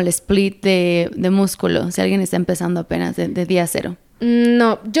hacer como el split de músculo, si alguien está empezando apenas de día 0?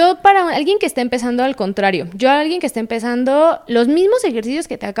 No, yo para alguien que esté empezando, al contrario. Yo a alguien que esté empezando, los mismos ejercicios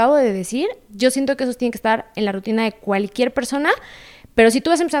que te acabo de decir, yo siento que esos tienen que estar en la rutina de cualquier persona, pero si tú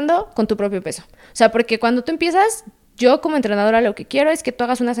vas empezando con tu propio peso. O sea, porque cuando tú empiezas, yo como entrenadora lo que quiero es que tú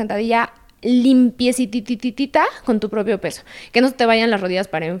hagas una sentadilla limpiecititita con tu propio peso, que no te vayan las rodillas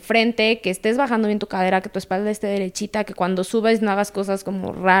para enfrente, que estés bajando bien tu cadera, que tu espalda esté derechita, que cuando subes no hagas cosas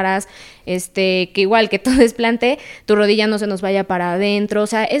como raras, que igual que tu desplante, tu rodilla no se nos vaya para adentro. O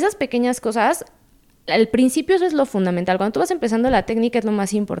sea, esas pequeñas cosas al principio eso es lo fundamental. Cuando tú vas empezando la técnica es lo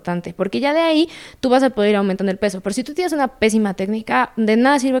más importante, porque ya de ahí tú vas a poder ir aumentando el peso. Pero si tú tienes una pésima técnica, de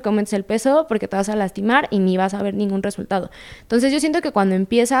nada sirve que aumentes el peso porque te vas a lastimar y ni vas a ver ningún resultado. Entonces yo siento que cuando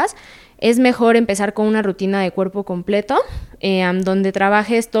empiezas es mejor empezar con una rutina de cuerpo completo, donde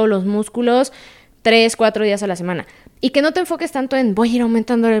trabajes todos los músculos 3, 4 días a la semana. Y que no te enfoques tanto en voy a ir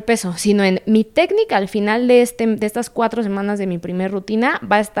aumentando el peso, sino en mi técnica al final de estas 4 semanas de mi primer rutina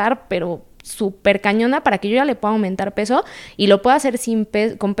va a estar, pero súper cañona para que yo ya le pueda aumentar peso y lo pueda hacer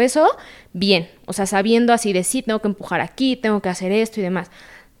con peso bien. O sea, sabiendo así de sí, tengo que empujar aquí, tengo que hacer esto y demás.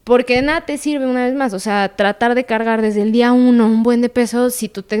 Porque de nada te sirve una vez más, o sea, tratar de cargar desde el día 1 un buen de peso, si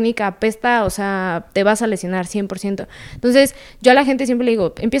tu técnica apesta, o sea, te vas a lesionar 100%. Entonces, yo a la gente siempre le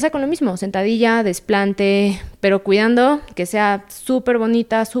digo, empieza con lo mismo, sentadilla, desplante, pero cuidando que sea súper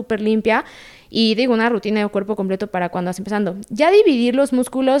bonita, súper limpia. Y digo, una rutina de cuerpo completo para cuando vas empezando. Ya dividir los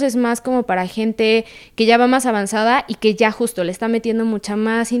músculos es más como para gente que ya va más avanzada y que ya justo le está metiendo mucha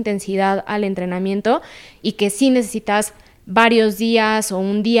más intensidad al entrenamiento y que sí necesitas varios días o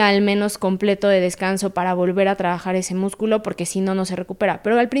un día al menos completo de descanso para volver a trabajar ese músculo, porque si no, no se recupera.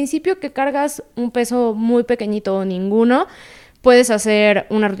 Pero al principio que cargas un peso muy pequeñito o ninguno, puedes hacer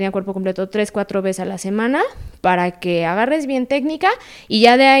una rutina de cuerpo completo 3, 4 veces a la semana para que agarres bien técnica y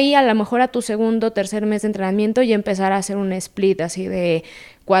ya de ahí a lo mejor a tu segundo, tercer mes de entrenamiento ya empezar a hacer un split así de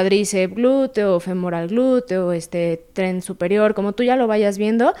cuádriceps glúteo, femoral glúteo, tren superior, como tú ya lo vayas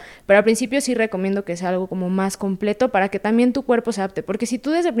viendo, pero al principio sí recomiendo que sea algo como más completo para que también tu cuerpo se adapte, porque si tú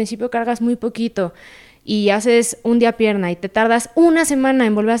desde el principio cargas muy poquito y haces un día pierna y te tardas una semana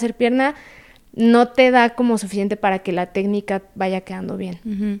en volver a hacer pierna, no te da como suficiente para que la técnica vaya quedando bien.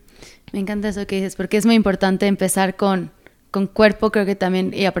 Uh-huh. Me encanta eso que dices, porque es muy importante empezar con cuerpo, creo que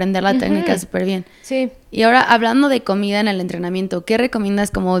también, y aprender la técnica súper bien. Sí. Y ahora, hablando de comida en el entrenamiento, ¿qué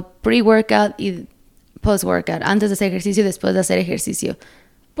recomiendas como pre-workout y post-workout? Antes de hacer ejercicio y después de hacer ejercicio.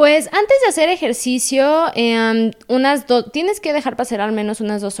 Pues antes de hacer ejercicio, tienes que dejar pasar al menos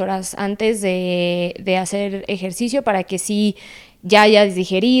unas 2 horas antes de hacer ejercicio para que sí ya hayas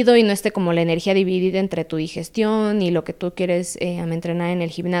digerido y no esté como la energía dividida entre tu digestión y lo que tú quieres entrenar en el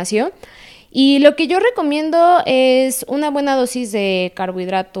gimnasio. Y lo que yo recomiendo es una buena dosis de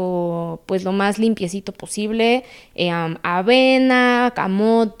carbohidrato, pues lo más limpiecito posible, avena,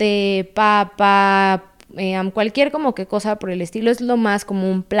 camote, papa, cualquier como que cosa por el estilo. Es lo más como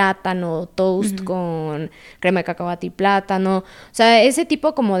un plátano, toast con crema de cacahuate y plátano. O sea, ese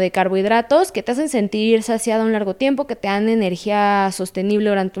tipo como de carbohidratos que te hacen sentir saciado un largo tiempo, que te dan energía sostenible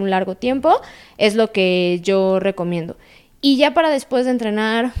durante un largo tiempo, es lo que yo recomiendo. Y ya para después de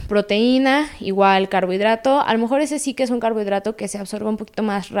entrenar, proteína, igual carbohidrato. A lo mejor ese sí que es un carbohidrato que se absorbe un poquito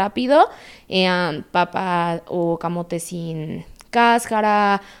más rápido. Papa o camote sin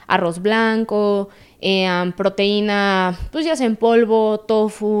cáscara, arroz blanco, proteína, pues ya sea en polvo,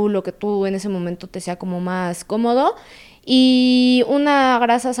 tofu, lo que tú en ese momento te sea como más cómodo. Y una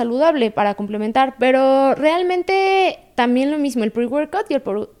grasa saludable para complementar, pero realmente también lo mismo, el pre-workout y el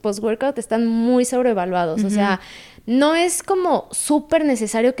post-workout están muy sobrevaluados, o sea, no es como súper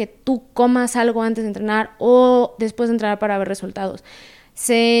necesario que tú comas algo antes de entrenar o después de entrenar para ver resultados.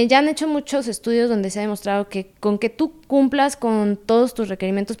 Ya han hecho muchos estudios donde se ha demostrado que con que tú cumplas con todos tus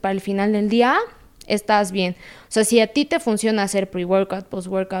requerimientos para el final del día, estás bien. O sea, si a ti te funciona hacer pre-workout,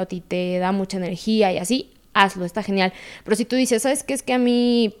 post-workout y te da mucha energía y así, hazlo, está genial. Pero si tú dices, ¿sabes qué? Es que a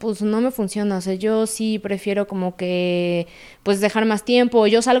mí pues no me funciona, o sea, yo sí prefiero como que pues dejar más tiempo, o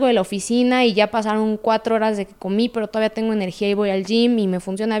yo salgo de la oficina y ya pasaron 4 horas de que comí, pero todavía tengo energía y voy al gym y me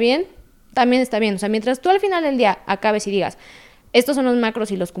funciona bien, también está bien. O sea, mientras tú al final del día acabes y digas, estos son los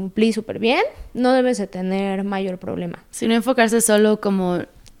macros y los cumplí súper bien, no debes de tener mayor problema. Sino enfocarse solo como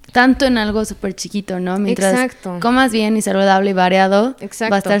tanto en algo súper chiquito, ¿no? Mientras comas bien y saludable y variado,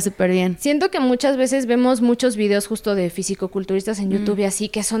 va a estar súper bien. Siento que muchas veces vemos muchos videos justo de fisicoculturistas en YouTube y así,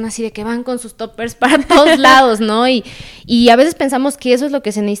 que son así de que van con sus toppers para todos lados, ¿no? Y a veces pensamos que eso es lo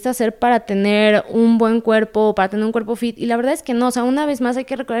que se necesita hacer para tener un buen cuerpo, para tener un cuerpo fit, y la verdad es que no. O sea, una vez más hay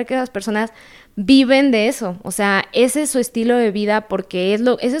que recordar que esas personas viven de eso, o sea, ese es su estilo de vida porque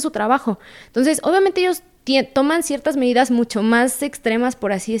ese es su trabajo. Entonces, obviamente ellos toman ciertas medidas mucho más extremas,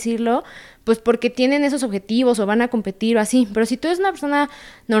 por así decirlo, pues porque tienen esos objetivos o van a competir o así. Pero si tú eres una persona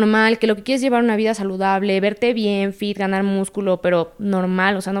normal, que lo que quieres es llevar una vida saludable, verte bien, fit, ganar músculo, pero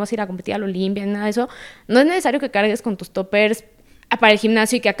normal, o sea, no vas a ir a competir a la Olimpia ni nada de eso, no es necesario que cargues con tus toppers para el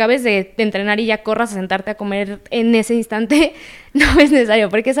gimnasio y que acabes de entrenar y ya corras a sentarte a comer en ese instante, no es necesario,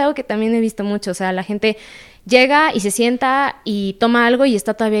 porque es algo que también he visto mucho. O sea, la gente llega y se sienta y toma algo y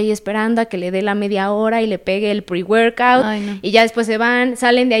está todavía ahí esperando a que le dé la media hora y le pegue el pre-workout. Ay, no. Y ya después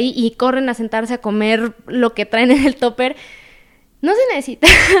salen de ahí y corren a sentarse a comer lo que traen en el topper. No se necesita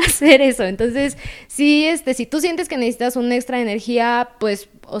hacer eso. Entonces, si tú sientes que necesitas un extra de energía, pues,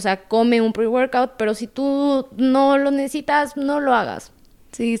 o sea, come un pre-workout, pero si tú no lo necesitas, no lo hagas.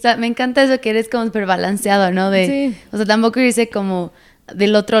 Sí, me encanta eso que eres como súper balanceado, ¿no? Sí. O sea, tampoco irse como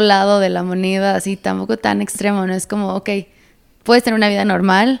del otro lado de la moneda, así, tampoco tan extremo, ¿no? Es como, ok, puedes tener una vida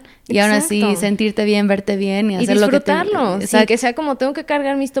normal y aún así sentirte bien, verte bien y hacer lo que te... disfrutarlo, sin que sea como tengo que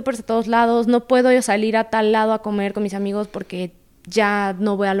cargar mis toppers a todos lados, no puedo yo salir a tal lado a comer con mis amigos porque ya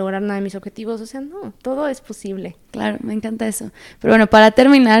no voy a lograr nada de mis objetivos. O sea, no, todo es posible. Claro, me encanta eso. Pero bueno, para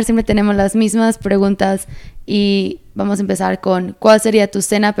terminar, siempre tenemos las mismas preguntas y vamos a empezar con ¿cuál sería tu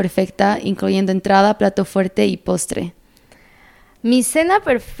cena perfecta, incluyendo entrada, plato fuerte y postre? Mi cena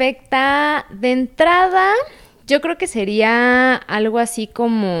perfecta de entrada, yo creo que sería algo así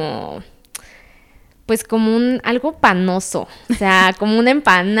como... pues como algo panoso, o sea, como una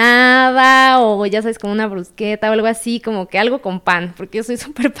empanada o ya sabes, como una brusqueta o algo así, como que algo con pan, porque yo soy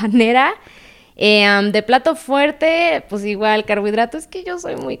súper panera. De plato fuerte, pues igual, carbohidratos, es que yo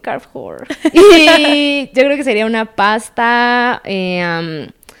soy muy carb whore. Y yo creo que sería una pasta,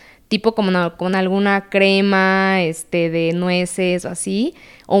 tipo como con alguna crema, de nueces o así,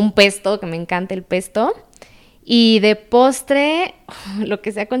 o un pesto, que me encanta el pesto. Y de postre, lo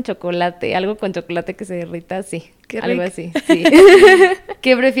que sea con chocolate, algo con chocolate que se derrita, sí. Qué rico. Algo así, sí.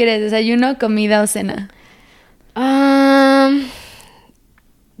 ¿Qué prefieres, desayuno, comida o cena?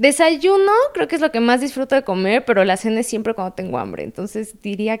 Desayuno creo que es lo que más disfruto de comer, pero la cena es siempre cuando tengo hambre. Entonces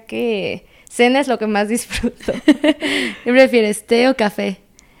diría que cena es lo que más disfruto. ¿Qué prefieres, té o café?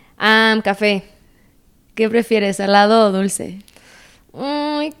 Café. ¿Qué prefieres, salado o dulce?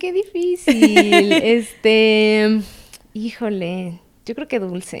 Ay, qué difícil. Híjole, yo creo que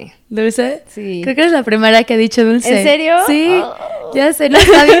dulce. ¿Dulce? Sí. Creo que eres la primera que ha dicho dulce. ¿En serio? Sí, ya sé, no,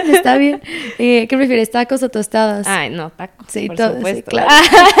 está bien. ¿Qué prefieres, tacos o tostadas? Ay, no, tacos, sí, por todo, supuesto. Sí, claro.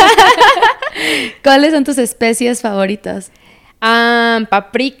 ¿Cuáles son tus especias favoritas?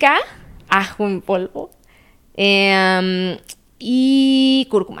 Paprika, ajo en polvo, y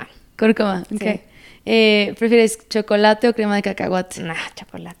cúrcuma. Cúrcuma, ok. Sí. ¿Prefieres chocolate o crema de cacahuate? Nah,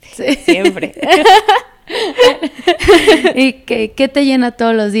 chocolate, sí. Siempre. ¿Y qué te llena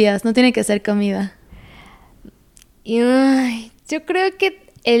todos los días? No tiene que ser comida. Ay, yo creo que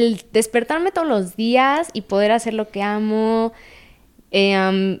el despertarme todos los días y poder hacer lo que amo,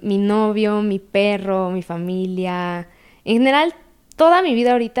 mi novio, mi perro, mi familia, en general toda mi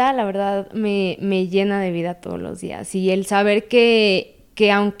vida ahorita, la verdad, me llena de vida todos los días. Y el saber que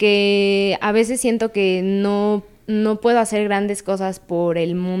aunque a veces siento que no puedo hacer grandes cosas por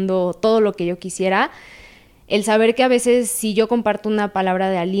el mundo, todo lo que yo quisiera, el saber que a veces si yo comparto una palabra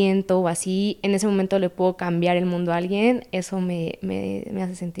de aliento o así, en ese momento le puedo cambiar el mundo a alguien, eso me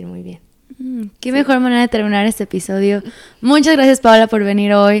hace sentir muy bien. Qué mejor manera de terminar este episodio. Muchas gracias, Paola, por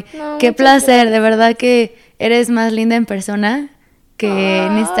venir hoy. Qué placer, gracias. De verdad que eres más linda en persona que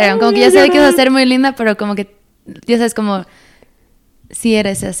en Instagram. Como que ya sabía que ibas a ser muy linda, pero como que, ya sabes, como... sí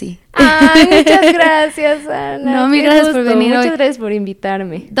eres así. Ay, muchas gracias, Ana. No, mil gracias por venir hoy. Muchas gracias por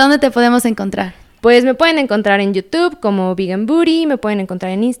invitarme. ¿Dónde te podemos encontrar? Pues me pueden encontrar en YouTube como Vegan Booty, me pueden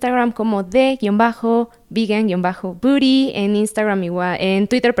encontrar en Instagram como _vegan_booty, en Instagram igual, en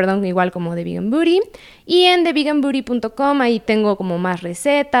Twitter, igual como The Vegan Booty, y en theveganbooty.com, ahí tengo como más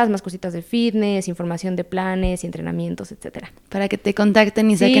recetas, más cositas de fitness, información de planes y entrenamientos, etcétera. Para que te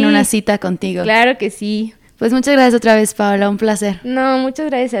contacten y saquen una cita contigo. Claro que sí. Pues muchas gracias otra vez, Paola, un placer. No, muchas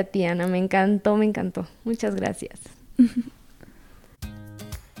gracias a ti, Ana, me encantó. Muchas gracias.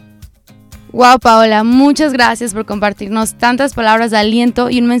 Wow, Paola, muchas gracias por compartirnos tantas palabras de aliento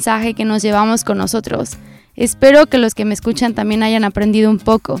y un mensaje que nos llevamos con nosotros. Espero que los que me escuchan también hayan aprendido un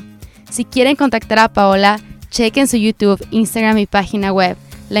poco. Si quieren contactar a Paola, chequen su YouTube, Instagram y página web.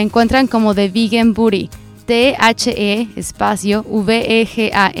 La encuentran como The Vegan Booty, THE espacio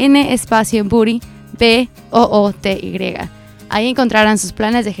VEGAN espacio Booty, BOOTY. Ahí encontrarán sus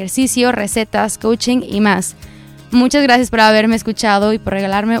planes de ejercicio, recetas, coaching y más. Muchas gracias por haberme escuchado y por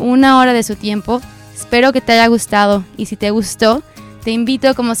regalarme una hora de su tiempo. Espero que te haya gustado y si te gustó, te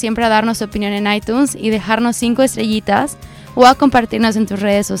invito como siempre a darnos tu opinión en iTunes y dejarnos 5 estrellitas o a compartirnos en tus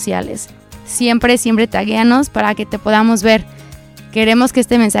redes sociales. Siempre taguéanos para que te podamos ver. Queremos que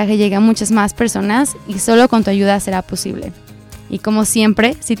este mensaje llegue a muchas más personas y solo con tu ayuda será posible. Y como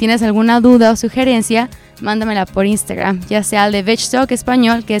siempre, si tienes alguna duda o sugerencia, mándamela por Instagram, ya sea al de VegTalk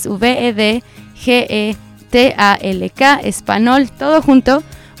Español, que es VEDGETALK Español, todo junto,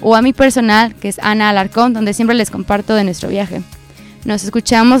 o a mi personal, que es Ana Alarcón, donde siempre les comparto de nuestro viaje. Nos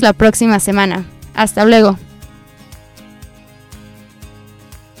escuchamos la próxima semana. Hasta luego.